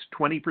eliminates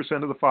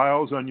 20% of the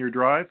files on your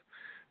drive,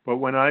 but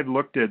when I've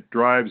looked at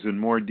drives in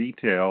more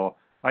detail,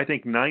 I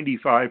think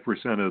 95%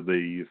 of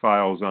the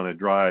files on a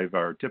drive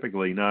are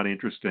typically not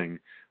interesting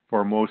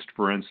for most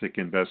forensic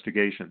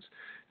investigations.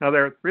 Now,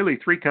 there are really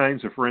three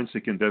kinds of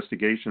forensic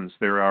investigations.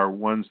 There are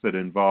ones that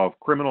involve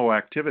criminal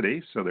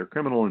activity, so they're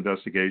criminal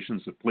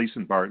investigations that police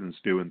and departments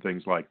do and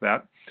things like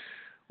that,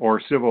 or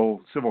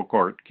civil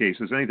court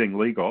cases, anything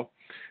legal.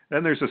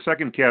 Then there's a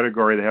second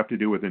category that have to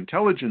do with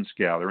intelligence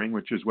gathering,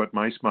 which is what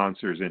my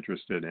sponsor is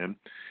interested in.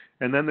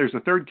 And then there's a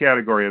third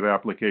category of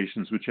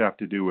applications which have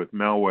to do with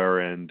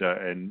malware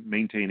and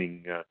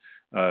maintaining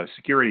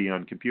security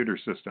on computer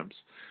systems.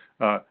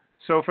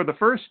 So for the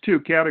first two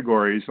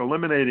categories,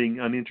 eliminating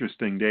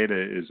uninteresting data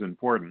is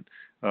important.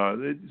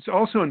 It's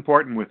also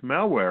important with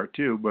malware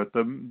too, but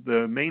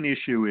the main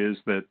issue is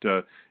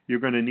that you're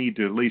going to need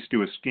to at least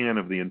do a scan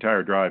of the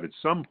entire drive at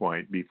some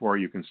point before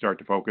you can start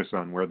to focus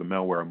on where the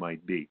malware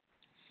might be.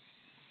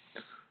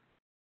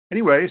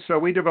 Anyway, so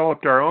we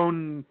developed our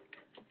own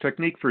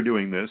technique for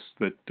doing this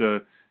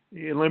that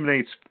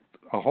eliminates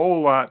a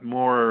whole lot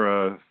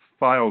more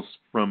files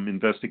from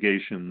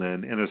investigation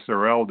than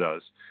NSRL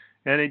does.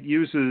 And it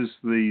uses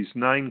these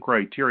 9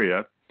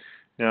 criteria.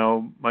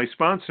 Now, my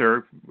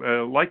sponsor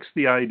likes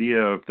the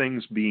idea of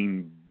things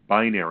being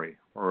binary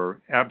or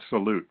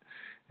absolute.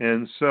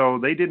 And so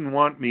they didn't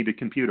want me to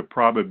compute a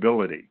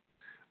probability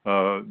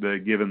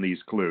given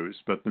these clues,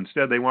 but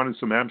instead they wanted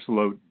some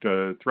absolute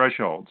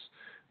thresholds,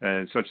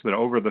 such that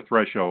over the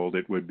threshold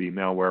it would be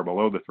malware,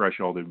 below the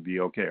threshold it would be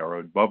okay, or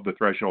above the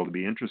threshold it would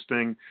be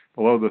interesting,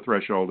 below the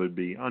threshold it would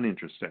be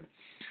uninteresting.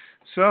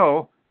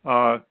 So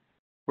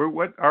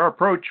what our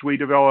approach we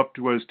developed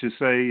was to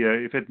say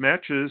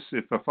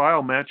if a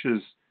file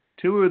matches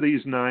 2 of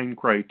these 9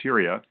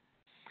 criteria,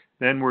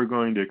 then we're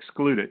going to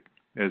exclude it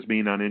as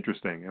being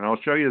uninteresting. And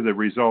I'll show you the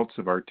results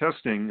of our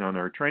testing on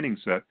our training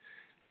set.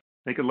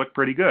 Make it look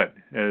pretty good,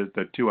 as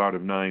the 2 out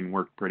of 9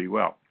 worked pretty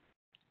well.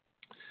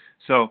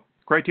 So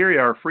criteria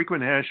are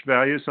frequent hash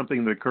values,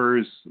 something that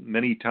occurs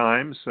many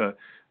times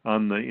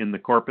in the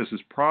corpus is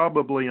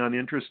probably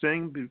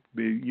uninteresting.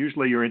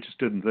 Usually you're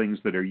interested in things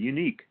that are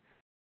unique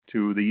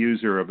to the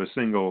user of a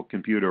single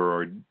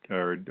computer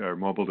or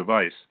mobile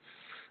device.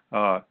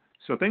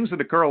 So things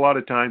that occur a lot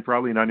of time,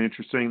 probably not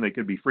interesting. They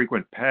could be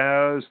frequent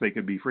paths. They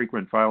could be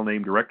frequent file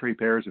name directory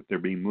pairs if they're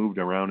being moved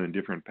around in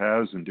different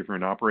paths in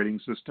different operating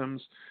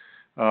systems.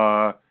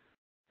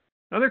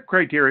 Another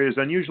criteria is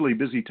unusually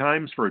busy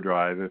times for a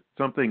drive. If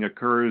something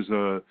occurs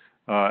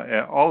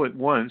all at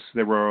once,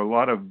 there were a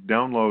lot of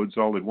downloads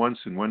all at once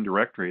in one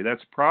directory,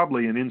 that's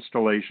probably an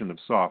installation of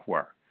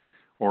software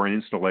or an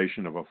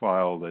installation of a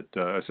file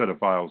a set of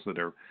files that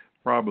are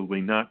probably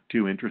not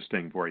too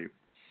interesting for you.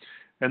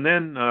 And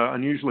then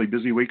unusually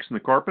busy weeks in the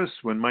corpus.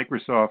 When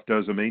Microsoft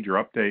does a major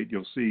update,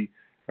 you'll see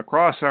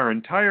across our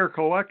entire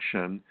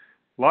collection,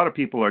 a lot of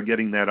people are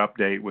getting that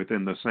update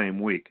within the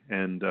same week.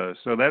 And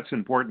so that's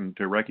important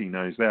to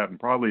recognize that. And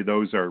probably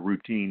those are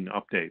routine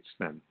updates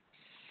then.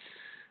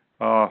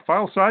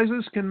 File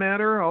sizes can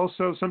matter.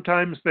 Also,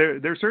 sometimes there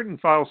are certain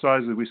file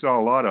sizes we saw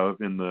a lot of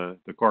in the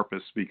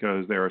corpus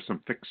because there are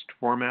some fixed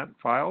format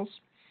files.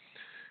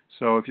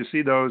 So if you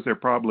see those, they're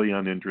probably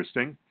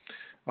uninteresting.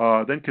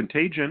 Then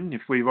contagion,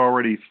 if we've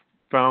already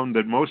found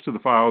that most of the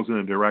files in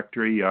a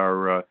directory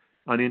are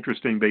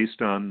uninteresting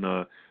based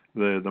on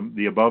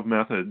the above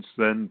methods,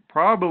 then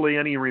probably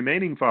any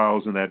remaining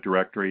files in that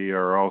directory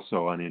are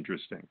also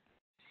uninteresting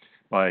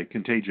by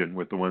contagion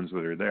with the ones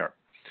that are there.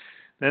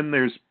 Then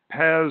there's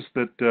paths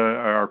that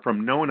are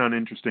from known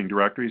uninteresting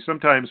directories.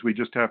 Sometimes we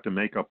just have to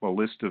make up a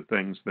list of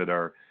things that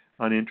are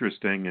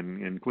uninteresting,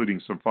 and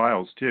including some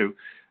files too.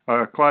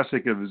 A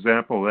classic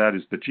example of that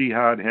is the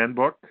Jihad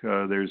Handbook.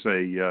 There's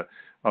a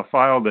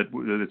file that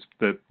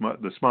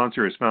the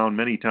sponsor has found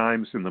many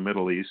times in the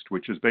Middle East,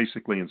 which is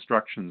basically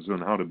instructions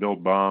on how to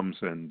build bombs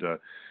and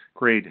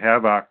create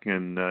havoc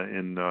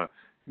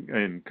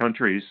in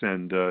countries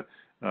and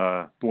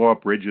blow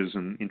up bridges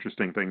and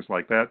interesting things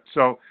like that.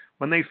 So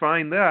when they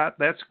find that,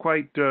 that's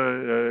quite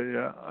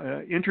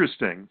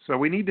interesting. So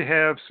we need to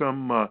have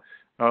some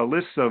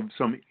lists of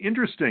some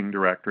interesting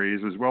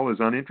directories as well as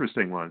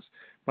uninteresting ones.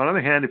 On the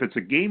other hand, if it's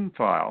a game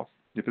file,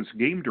 if it's a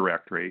game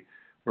directory,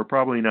 we're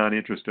probably not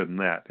interested in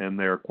that. And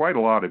there are quite a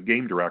lot of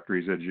game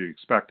directories, as you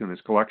expect in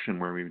this collection,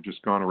 where we've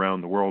just gone around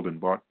the world and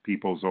bought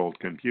people's old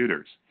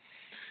computers.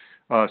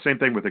 Same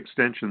thing with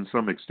extensions.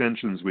 Some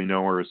extensions we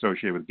know are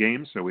associated with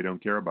games, so we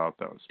don't care about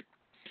those.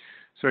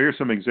 So here's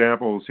some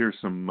examples. Here's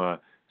some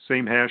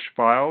same hash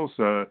files.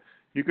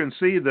 You can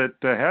see that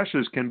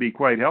hashes can be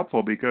quite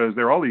helpful because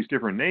there are all these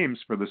different names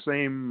for the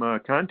same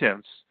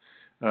contents.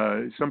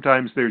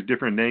 Sometimes there's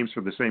different names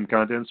for the same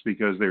contents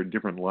because they're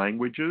different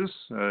languages,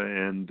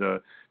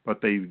 but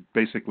they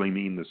basically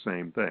mean the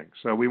same thing.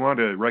 So we want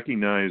to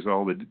recognize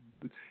all the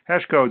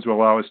hash codes will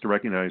allow us to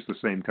recognize the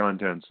same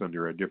contents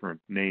under a different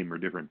name or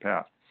different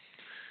path.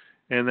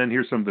 And then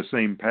here's some of the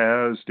same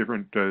paths,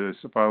 different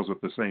files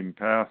with the same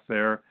path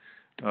there.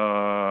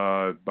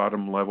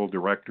 Bottom level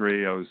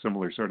directory, a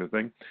similar sort of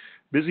thing.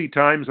 Busy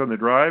times on the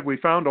drive. We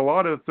found a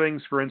lot of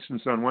things, for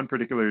instance, on one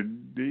particular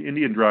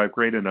Indian drive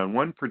created on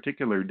one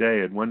particular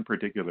day at one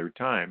particular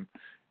time.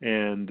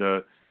 And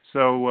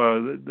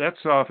so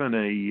that's often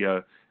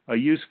a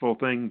useful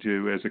thing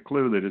as a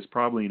clue that is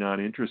probably not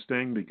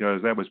interesting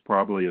because that was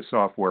probably a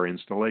software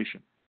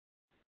installation.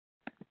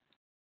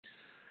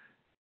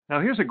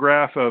 Now here's a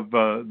graph of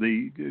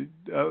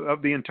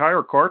the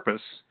entire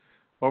corpus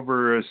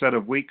over a set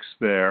of weeks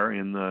there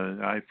in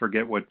I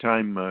forget what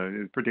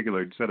time,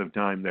 particular set of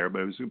time there,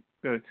 but it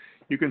was,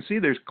 you can see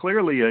there's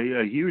clearly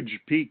a huge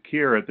peak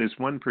here at this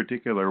one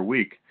particular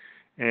week.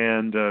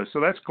 And so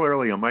that's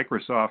clearly a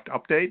Microsoft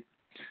update.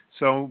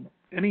 So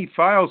any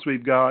files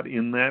we've got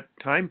in that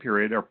time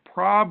period are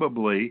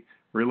probably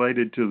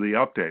related to the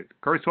update.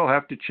 Of course, we'll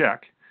have to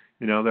check.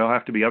 You know, there'll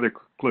have to be other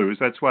clues.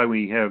 That's why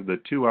we have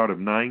the 2 out of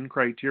 9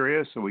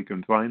 criteria, so we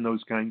can find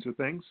those kinds of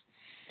things.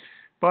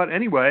 But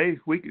anyway,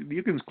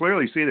 you can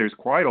clearly see there's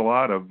quite a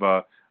lot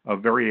of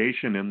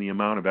variation in the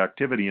amount of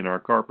activity in our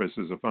corpus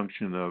as a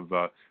function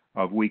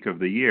of week of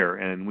the year,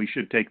 and we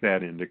should take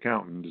that into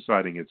account in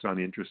deciding it's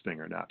uninteresting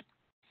or not.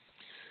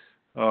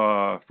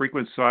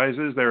 Frequent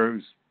sizes,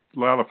 there's a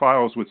lot of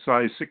files with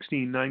size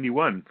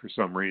 1691 for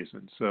some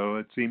reason, so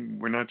it seemed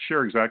we're not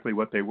sure exactly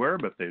what they were,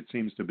 but it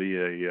seems to be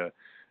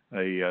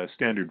a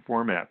standard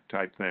format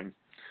type thing.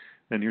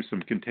 And here's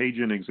some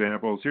contagion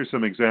examples. Here's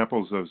some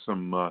examples of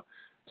some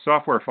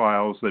software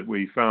files that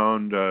we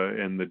found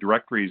and the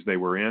directories they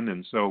were in,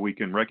 and so we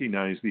can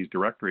recognize these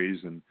directories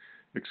and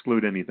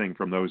exclude anything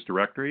from those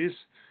directories.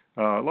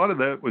 A lot of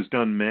that was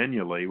done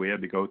manually. We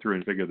had to go through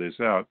and figure this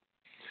out.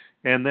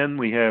 And then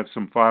we have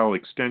some file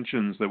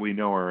extensions that we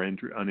know are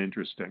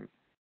uninteresting.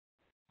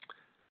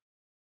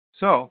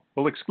 So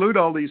we'll exclude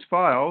all these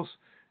files,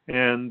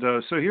 and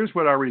so here's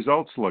what our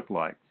results look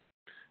like.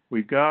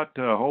 We've got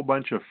a whole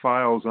bunch of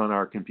files on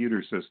our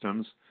computer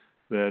systems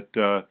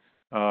that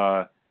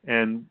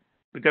and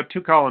we've got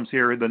 2 columns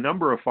here, the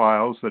number of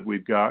files that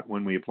we've got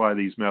when we apply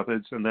these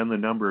methods, and then the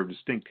number of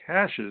distinct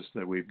hashes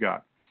that we've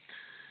got.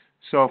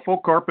 So full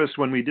corpus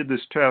when we did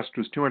this test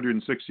was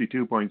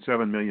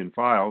 262.7 million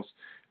files.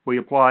 If we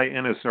apply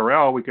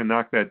NSRL, we can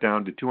knock that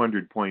down to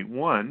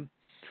 200.1.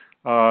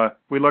 If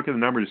we look at the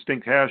number of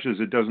distinct hashes,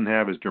 it doesn't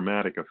have as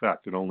dramatic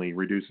effect. It only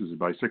reduces it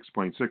by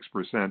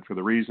 6.6% for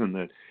the reason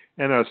that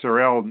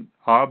NSRL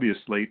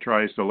obviously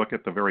tries to look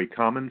at the very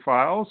common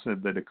files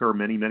that occur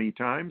many, many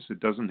times. It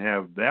doesn't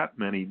have that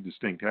many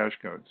distinct hash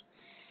codes.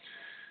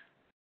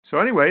 So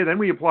anyway, then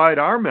we applied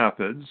our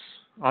methods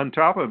on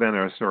top of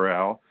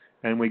NSRL,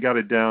 and we got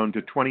it down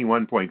to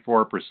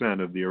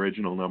 21.4% of the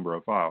original number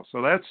of files.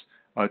 So that's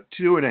a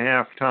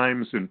 2.5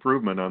 times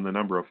improvement on the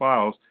number of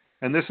files.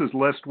 And this is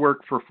less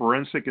work for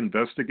forensic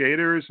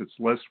investigators. It's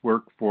less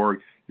work for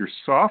your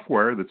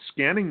software that's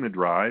scanning the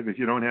drive. If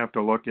you don't have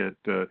to look at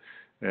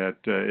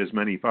as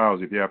many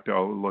files, if you have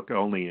to look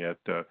only at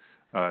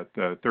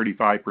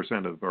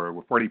 35% of,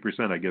 or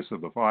 40%, I guess, of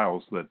the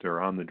files that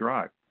are on the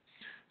drive.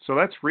 So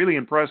that's really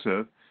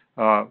impressive.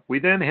 We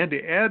then had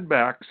to add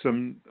back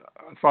some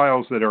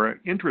files that are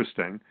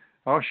interesting.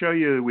 I'll show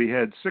you we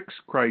had 6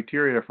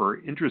 criteria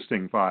for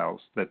interesting files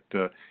that,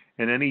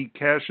 and any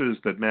caches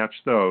that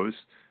match those,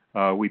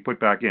 we put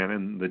back in,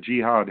 and the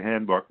Jihad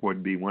Handbook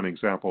would be one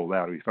example of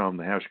that. We found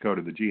the hash code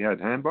of the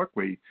Jihad Handbook.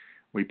 We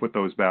put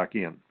those back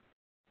in.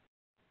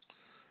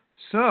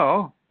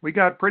 So we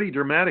got pretty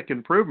dramatic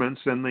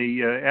improvements, and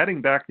the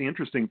adding back the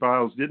interesting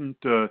files didn't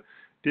add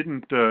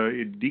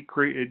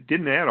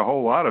a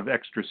whole lot of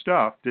extra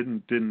stuff.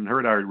 Didn't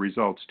hurt our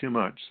results too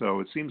much.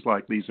 So it seems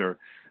like this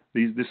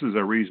is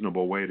a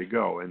reasonable way to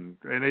go, and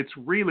it's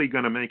really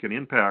going to make an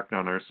impact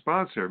on our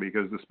sponsor,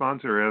 because the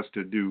sponsor has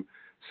to do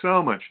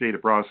so much data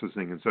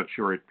processing in such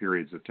short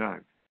periods of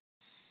time.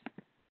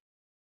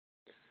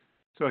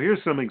 So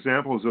here's some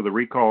examples of the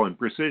recall and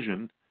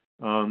precision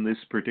on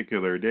this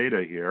particular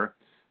data here.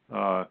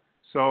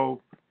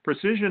 So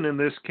precision in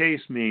this case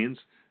means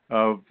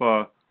of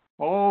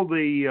all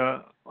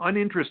the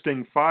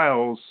uninteresting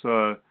files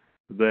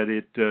that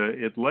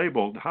it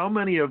labeled, how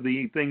many of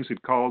the things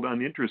it called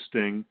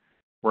uninteresting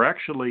were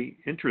actually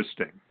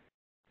interesting?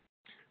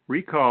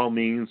 Recall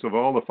means of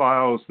all the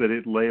files that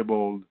it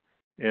labeled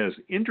as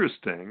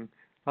interesting,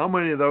 how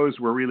many of those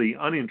were really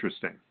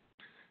uninteresting?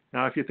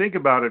 Now, if you think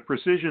about it,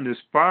 precision is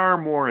far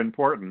more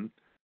important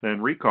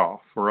than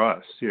recall for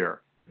us here,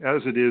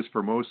 as it is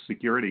for most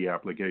security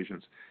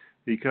applications,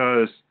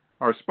 because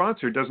our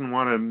sponsor doesn't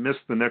want to miss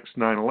the next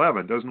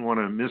 9/11, doesn't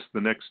want to miss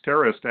the next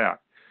terrorist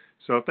act.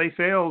 So if they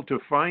fail to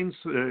find,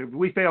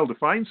 we failed to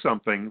find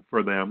something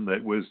for them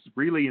that was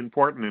really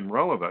important and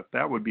relevant,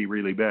 that would be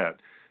really bad.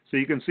 So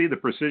you can see the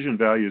precision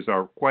values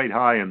are quite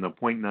high in the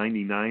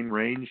 0.99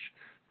 range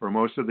for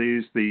most of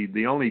these.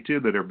 The only two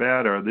that are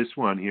bad are this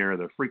one here,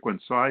 the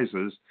frequent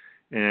sizes,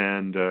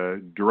 and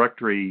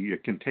directory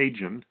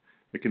contagion,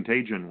 the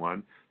contagion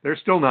one. They're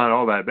still not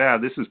all that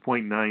bad. This is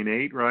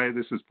 0.98, right?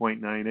 This is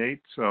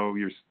 0.98, so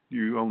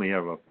you only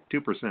have a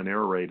 2%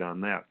 error rate on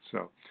that.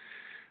 So,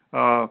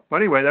 but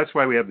anyway, that's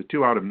why we have the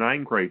 2 out of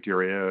 9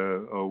 criteria.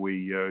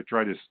 We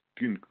try to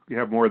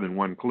have more than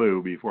one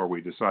clue before we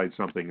decide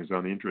something is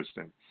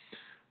uninteresting.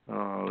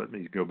 Let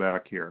me go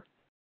back here.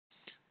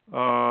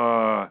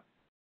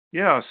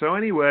 Yeah, so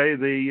anyway,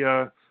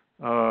 the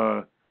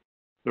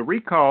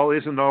recall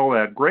isn't all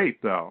that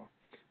great, though.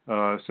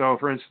 So,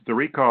 for instance, the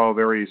recall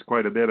varies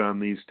quite a bit on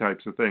these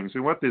types of things.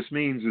 And what this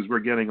means is we're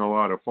getting a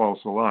lot of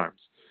false alarms.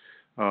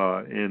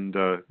 And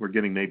we're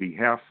getting maybe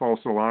half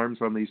false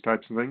alarms on these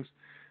types of things.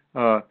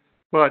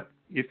 But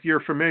if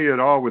you're familiar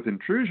at all with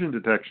intrusion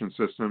detection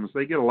systems,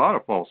 they get a lot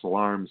of false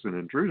alarms in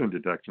intrusion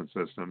detection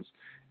systems.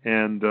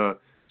 And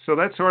so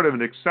that's sort of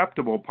an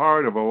acceptable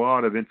part of a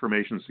lot of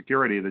information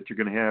security, that you're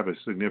going to have a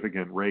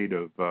significant rate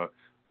of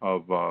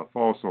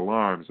false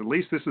alarms. At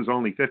least this is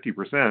only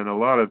 50%. A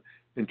lot of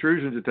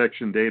intrusion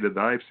detection data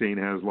that I've seen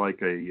has like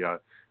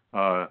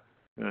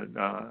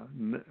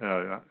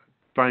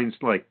finds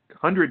like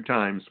 100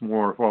 times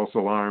more false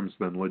alarms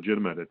than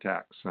legitimate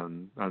attacks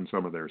on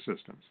some of their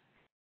systems.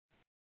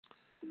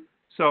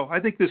 So I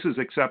think this is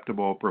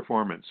acceptable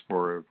performance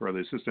for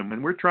the system,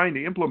 and we're trying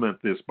to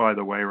implement this, by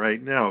the way,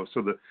 right now.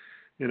 So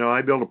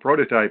I built a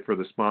prototype for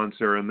the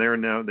sponsor, and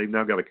they've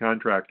now got a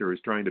contractor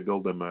who's trying to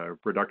build them a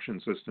production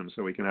system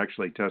so we can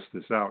actually test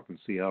this out and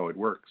see how it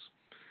works.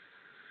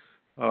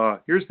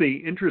 Here's the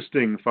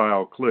interesting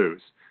file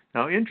clues.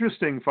 Now,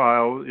 interesting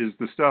file is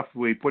the stuff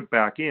we put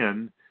back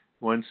in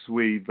once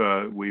we've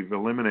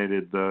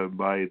eliminated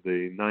by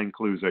the 9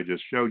 clues I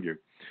just showed you.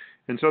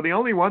 And so the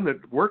only one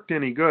that worked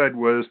any good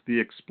was the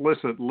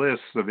explicit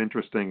lists of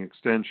interesting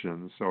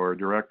extensions or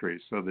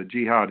directories. So the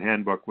Jihad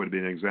Handbook would be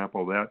an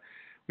example of that.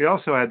 We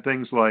also had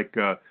things like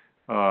the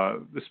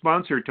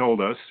sponsor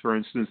told us, for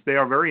instance, they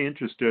are very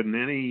interested in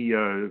any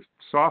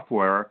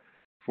software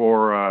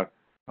for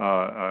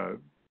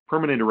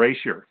permanent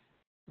erasure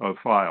of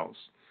files.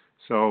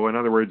 So in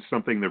other words,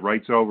 something that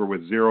writes over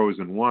with zeros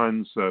and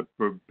ones,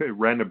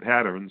 random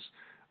patterns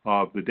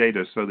of the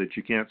data so that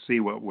you can't see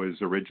what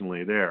was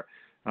originally there.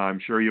 I'm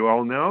sure you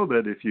all know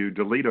that if you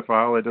delete a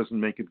file, it doesn't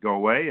make it go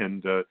away,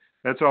 and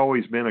that's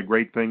always been a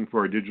great thing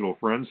for digital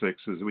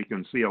forensics, is we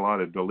can see a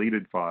lot of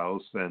deleted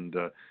files and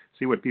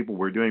see what people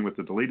were doing with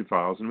the deleted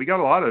files. And we got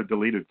a lot of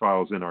deleted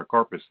files in our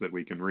corpus that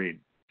we can read.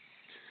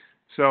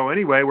 So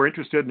anyway, we're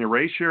interested in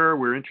erasure.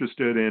 We're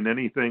interested in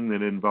anything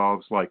that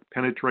involves like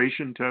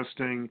penetration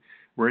testing.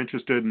 We're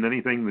interested in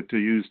anything that to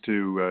use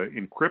to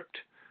encrypt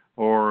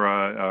or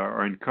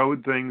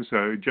encode things.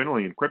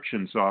 Generally,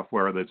 encryption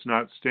software that's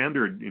not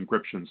standard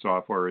encryption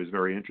software is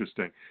very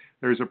interesting.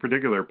 There's a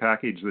particular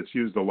package that's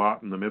used a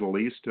lot in the Middle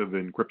East of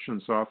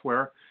encryption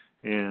software,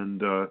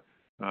 and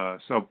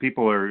so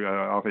people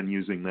are often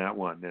using that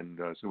one, and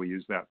so we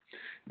use that.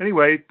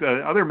 Anyway,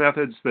 other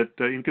methods that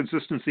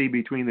inconsistency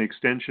between the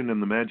extension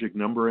and the magic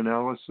number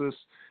analysis.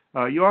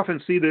 You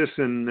often see this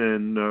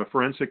in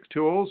forensic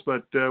tools,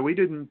 but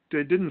it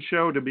didn't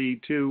show to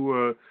be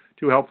too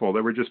helpful.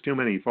 There were just too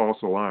many false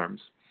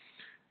alarms.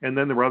 And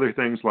then there were other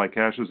things like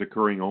hashes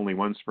occurring only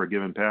once for a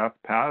given path,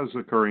 paths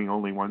occurring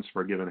only once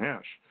for a given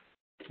hash.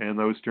 And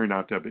those turned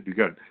out to be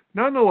good.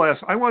 Nonetheless,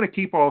 I want to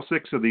keep all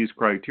 6 of these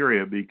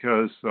criteria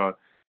because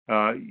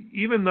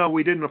even though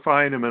we didn't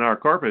find them in our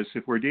corpus,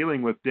 if we're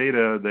dealing with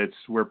data that's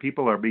where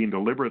people are being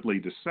deliberately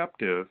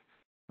deceptive,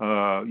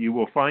 you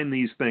will find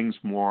these things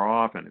more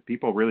often.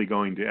 People really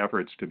going to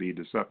efforts to be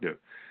deceptive.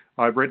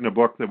 I've written a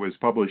book that was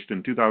published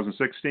in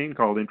 2016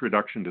 called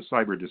Introduction to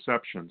Cyber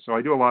Deception. So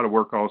I do a lot of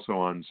work also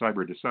on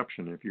cyber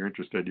deception. If you're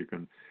interested, you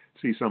can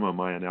see some of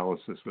my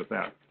analysis with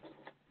that.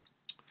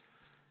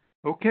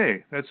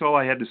 Okay, that's all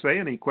I had to say.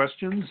 Any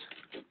questions?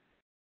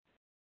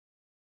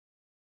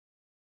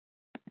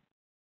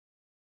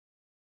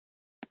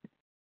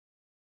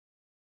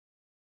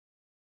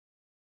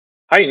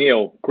 Hi,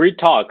 Neil. Great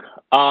talk.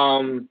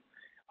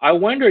 I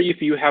wonder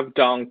if you have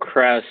done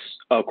cross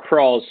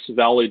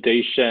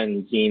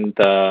validation in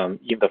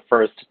the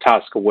first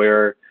task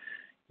where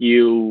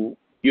you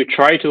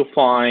try to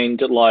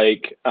find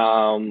like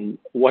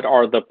what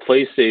are the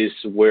places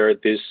where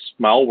this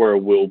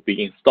malware will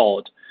be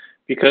installed.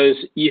 Because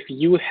if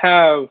you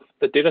have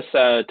the data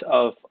set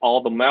of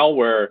all the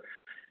malware,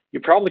 you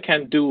probably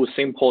can do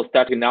simple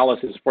static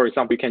analysis. For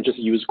example, you can just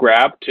use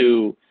grep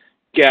to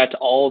get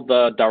all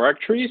the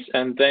directories,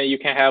 and then you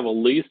can have a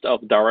list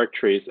of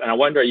directories. And I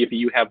wonder if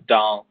you have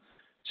done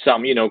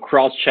some,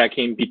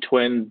 cross-checking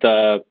between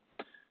the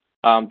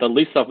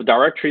list of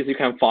directories you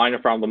can find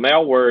from the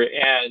malware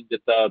and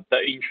the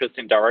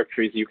interesting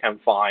directories you can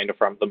find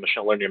from the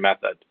machine learning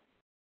method.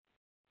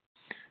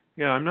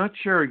 Yeah, I'm not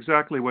sure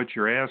exactly what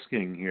you're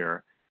asking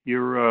here.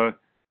 You're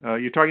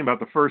talking about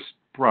the first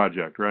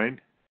project, right?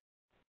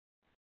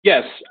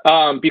 Yes,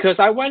 because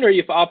I wonder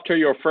if after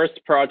your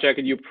first project,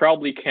 you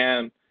probably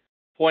can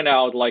point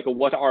out like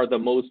what are the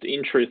most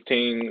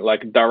interesting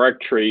like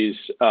directories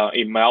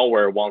a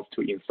malware wants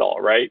to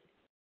install, right?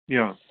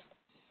 Yeah.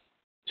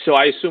 So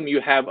I assume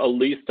you have a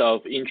list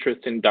of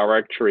interesting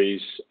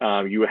directories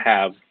you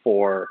have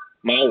for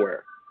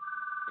malware.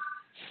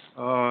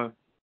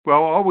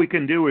 Well, all we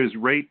can do is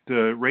rate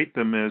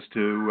them as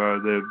to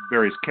the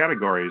various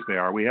categories they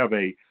are. We have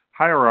a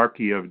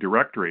hierarchy of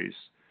directories.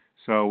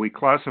 So we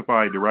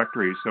classify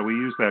directories. So we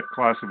use that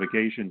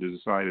classification to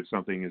decide if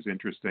something is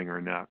interesting or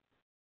not.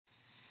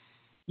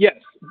 Yes,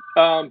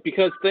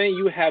 because then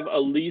you have a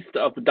list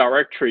of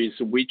directories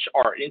which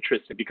are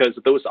interesting because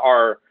those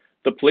are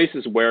the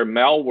places where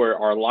malware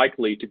are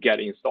likely to get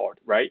installed,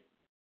 right?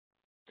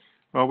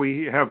 Well,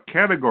 we have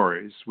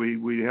categories.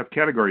 We have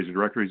categories of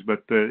directories,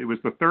 but it was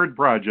the third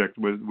project,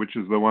 which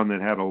is the one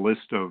that had a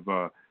list of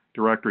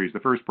directories.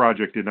 The first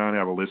project did not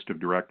have a list of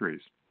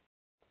directories.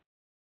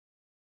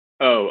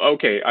 Oh,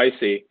 okay, I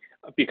see.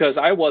 Because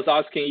I was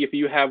asking if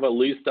you have a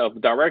list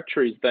of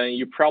directories, then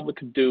you probably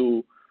could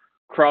do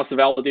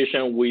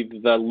cross-validation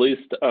with the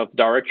list of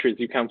directories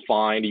you can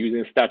find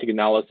using static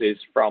analysis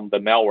from the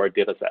malware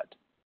dataset.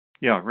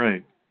 Yeah,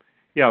 right.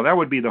 Yeah, that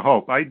would be the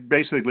hope. I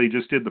basically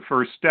just did the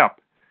first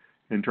step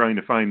in trying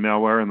to find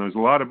malware, and there's a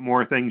lot of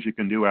more things you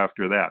can do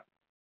after that.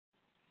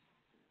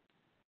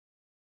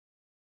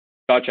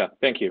 Gotcha.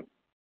 Thank you.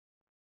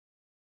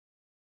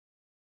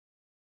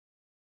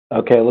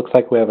 Okay, it looks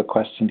like we have a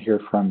question here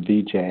from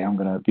VJ. I'm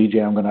gonna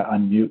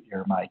unmute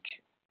your mic.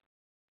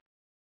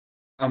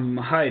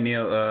 Hi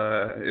Neil.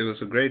 It was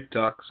a great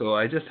talk. So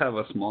I just have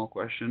a small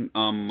question.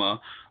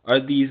 Are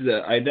these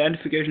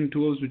identification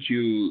tools which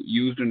you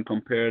used and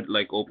compared,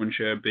 like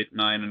OpenShare,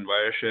 Bit9, and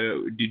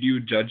ViraShare, did you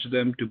judge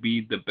them to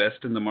be the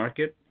best in the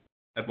market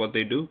at what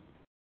they do?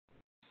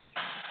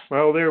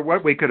 Well, they're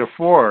what we could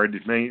afford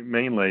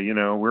mainly.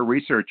 We're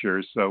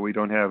researchers, so we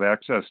don't have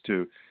access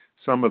to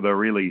some of the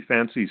really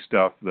fancy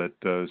stuff that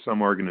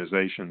some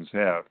organizations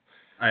have.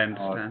 I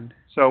understand.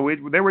 So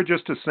they were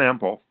just a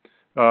sample.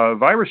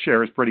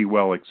 ViraShare is pretty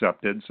well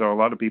accepted, so a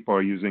lot of people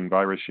are using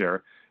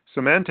ViraShare.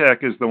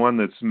 Symantec is the one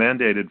that's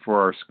mandated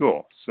for our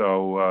school,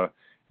 so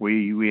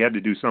we had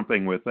to do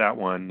something with that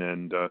one.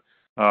 And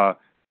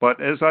but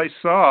as I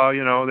saw,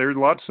 there's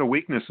lots of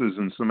weaknesses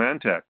in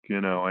Symantec.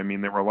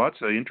 There were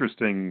lots of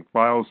interesting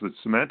files that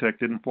Symantec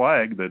didn't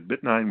flag that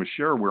Bit9 was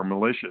sure were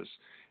malicious.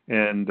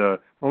 And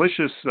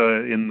malicious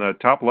in the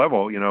top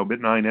level,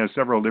 Bit9 has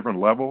several different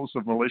levels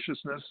of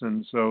maliciousness,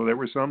 and so there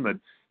were some that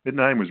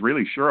Bit9 was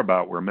really sure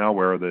about were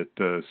malware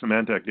that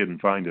Symantec didn't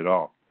find at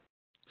all.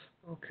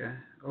 Okay.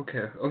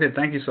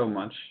 Thank you so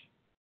much.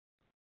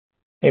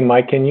 Hey,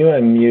 Mike, can you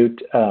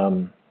unmute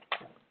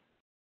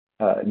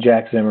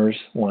Jack Zimmer's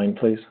line,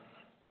 please?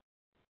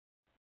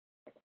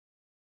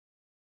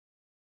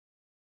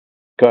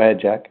 Go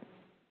ahead, Jack.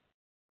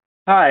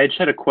 Hi, I just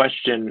had a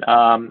question.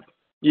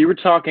 You were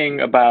talking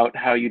about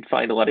how you'd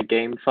find a lot of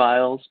game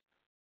files,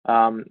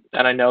 and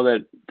I know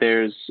that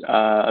there's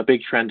a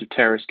big trend of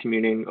terrorists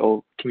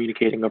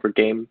communicating over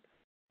game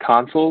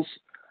consoles,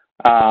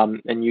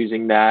 and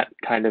using that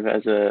kind of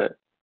as a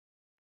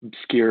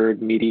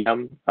obscured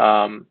medium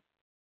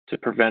to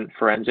prevent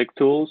forensic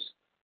tools.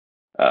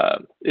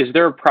 Is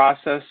there a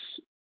process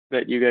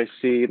that you guys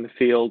see in the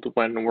field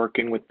when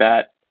working with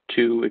that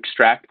to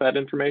extract that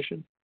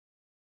information?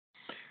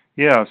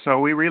 Yeah, so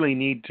we really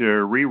need to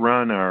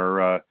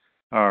rerun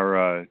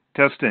our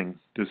testing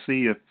to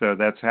see if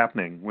that's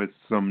happening with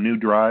some new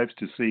drives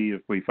to see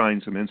if we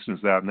find some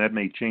instances out, and that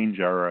may change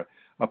our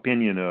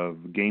opinion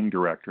of game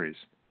directories.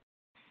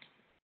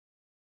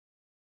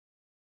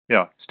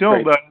 Yeah, still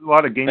a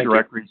lot of game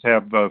directories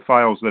have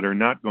files that are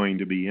not going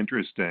to be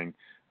interesting,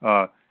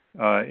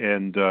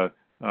 and there's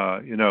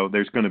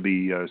going to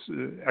be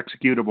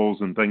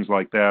executables and things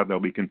like that. There'll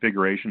be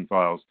configuration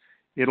files.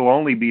 It'll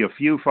only be a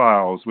few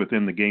files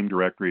within the game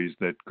directories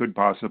that could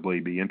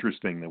possibly be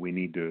interesting that we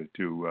need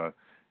to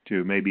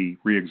maybe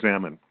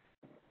re-examine.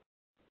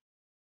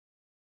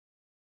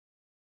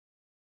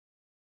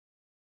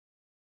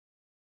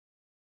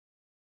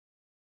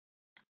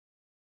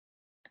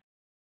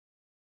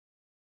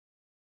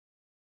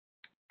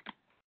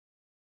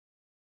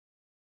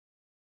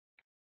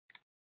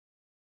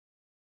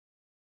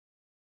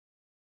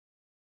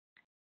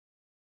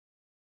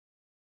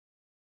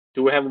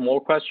 Do we have more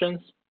questions?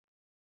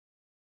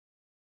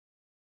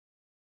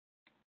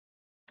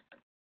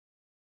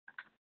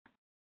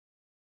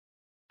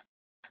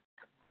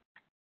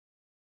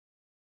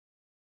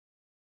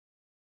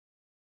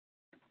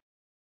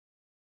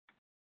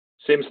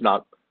 Seems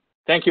not.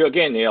 Thank you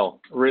again, Neil.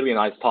 Really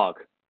nice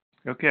talk.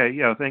 Okay,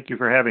 yeah, thank you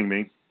for having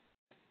me.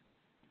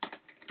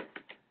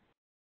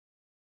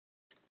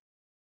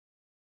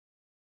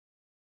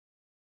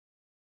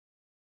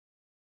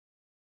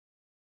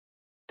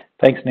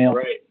 Thanks, Neil.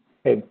 Great.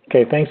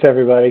 Okay, thanks,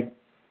 everybody.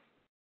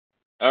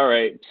 All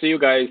right. See you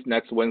guys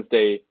next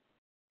Wednesday.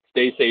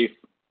 Stay safe.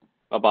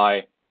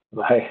 Bye-bye.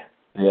 Bye.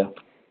 Yeah.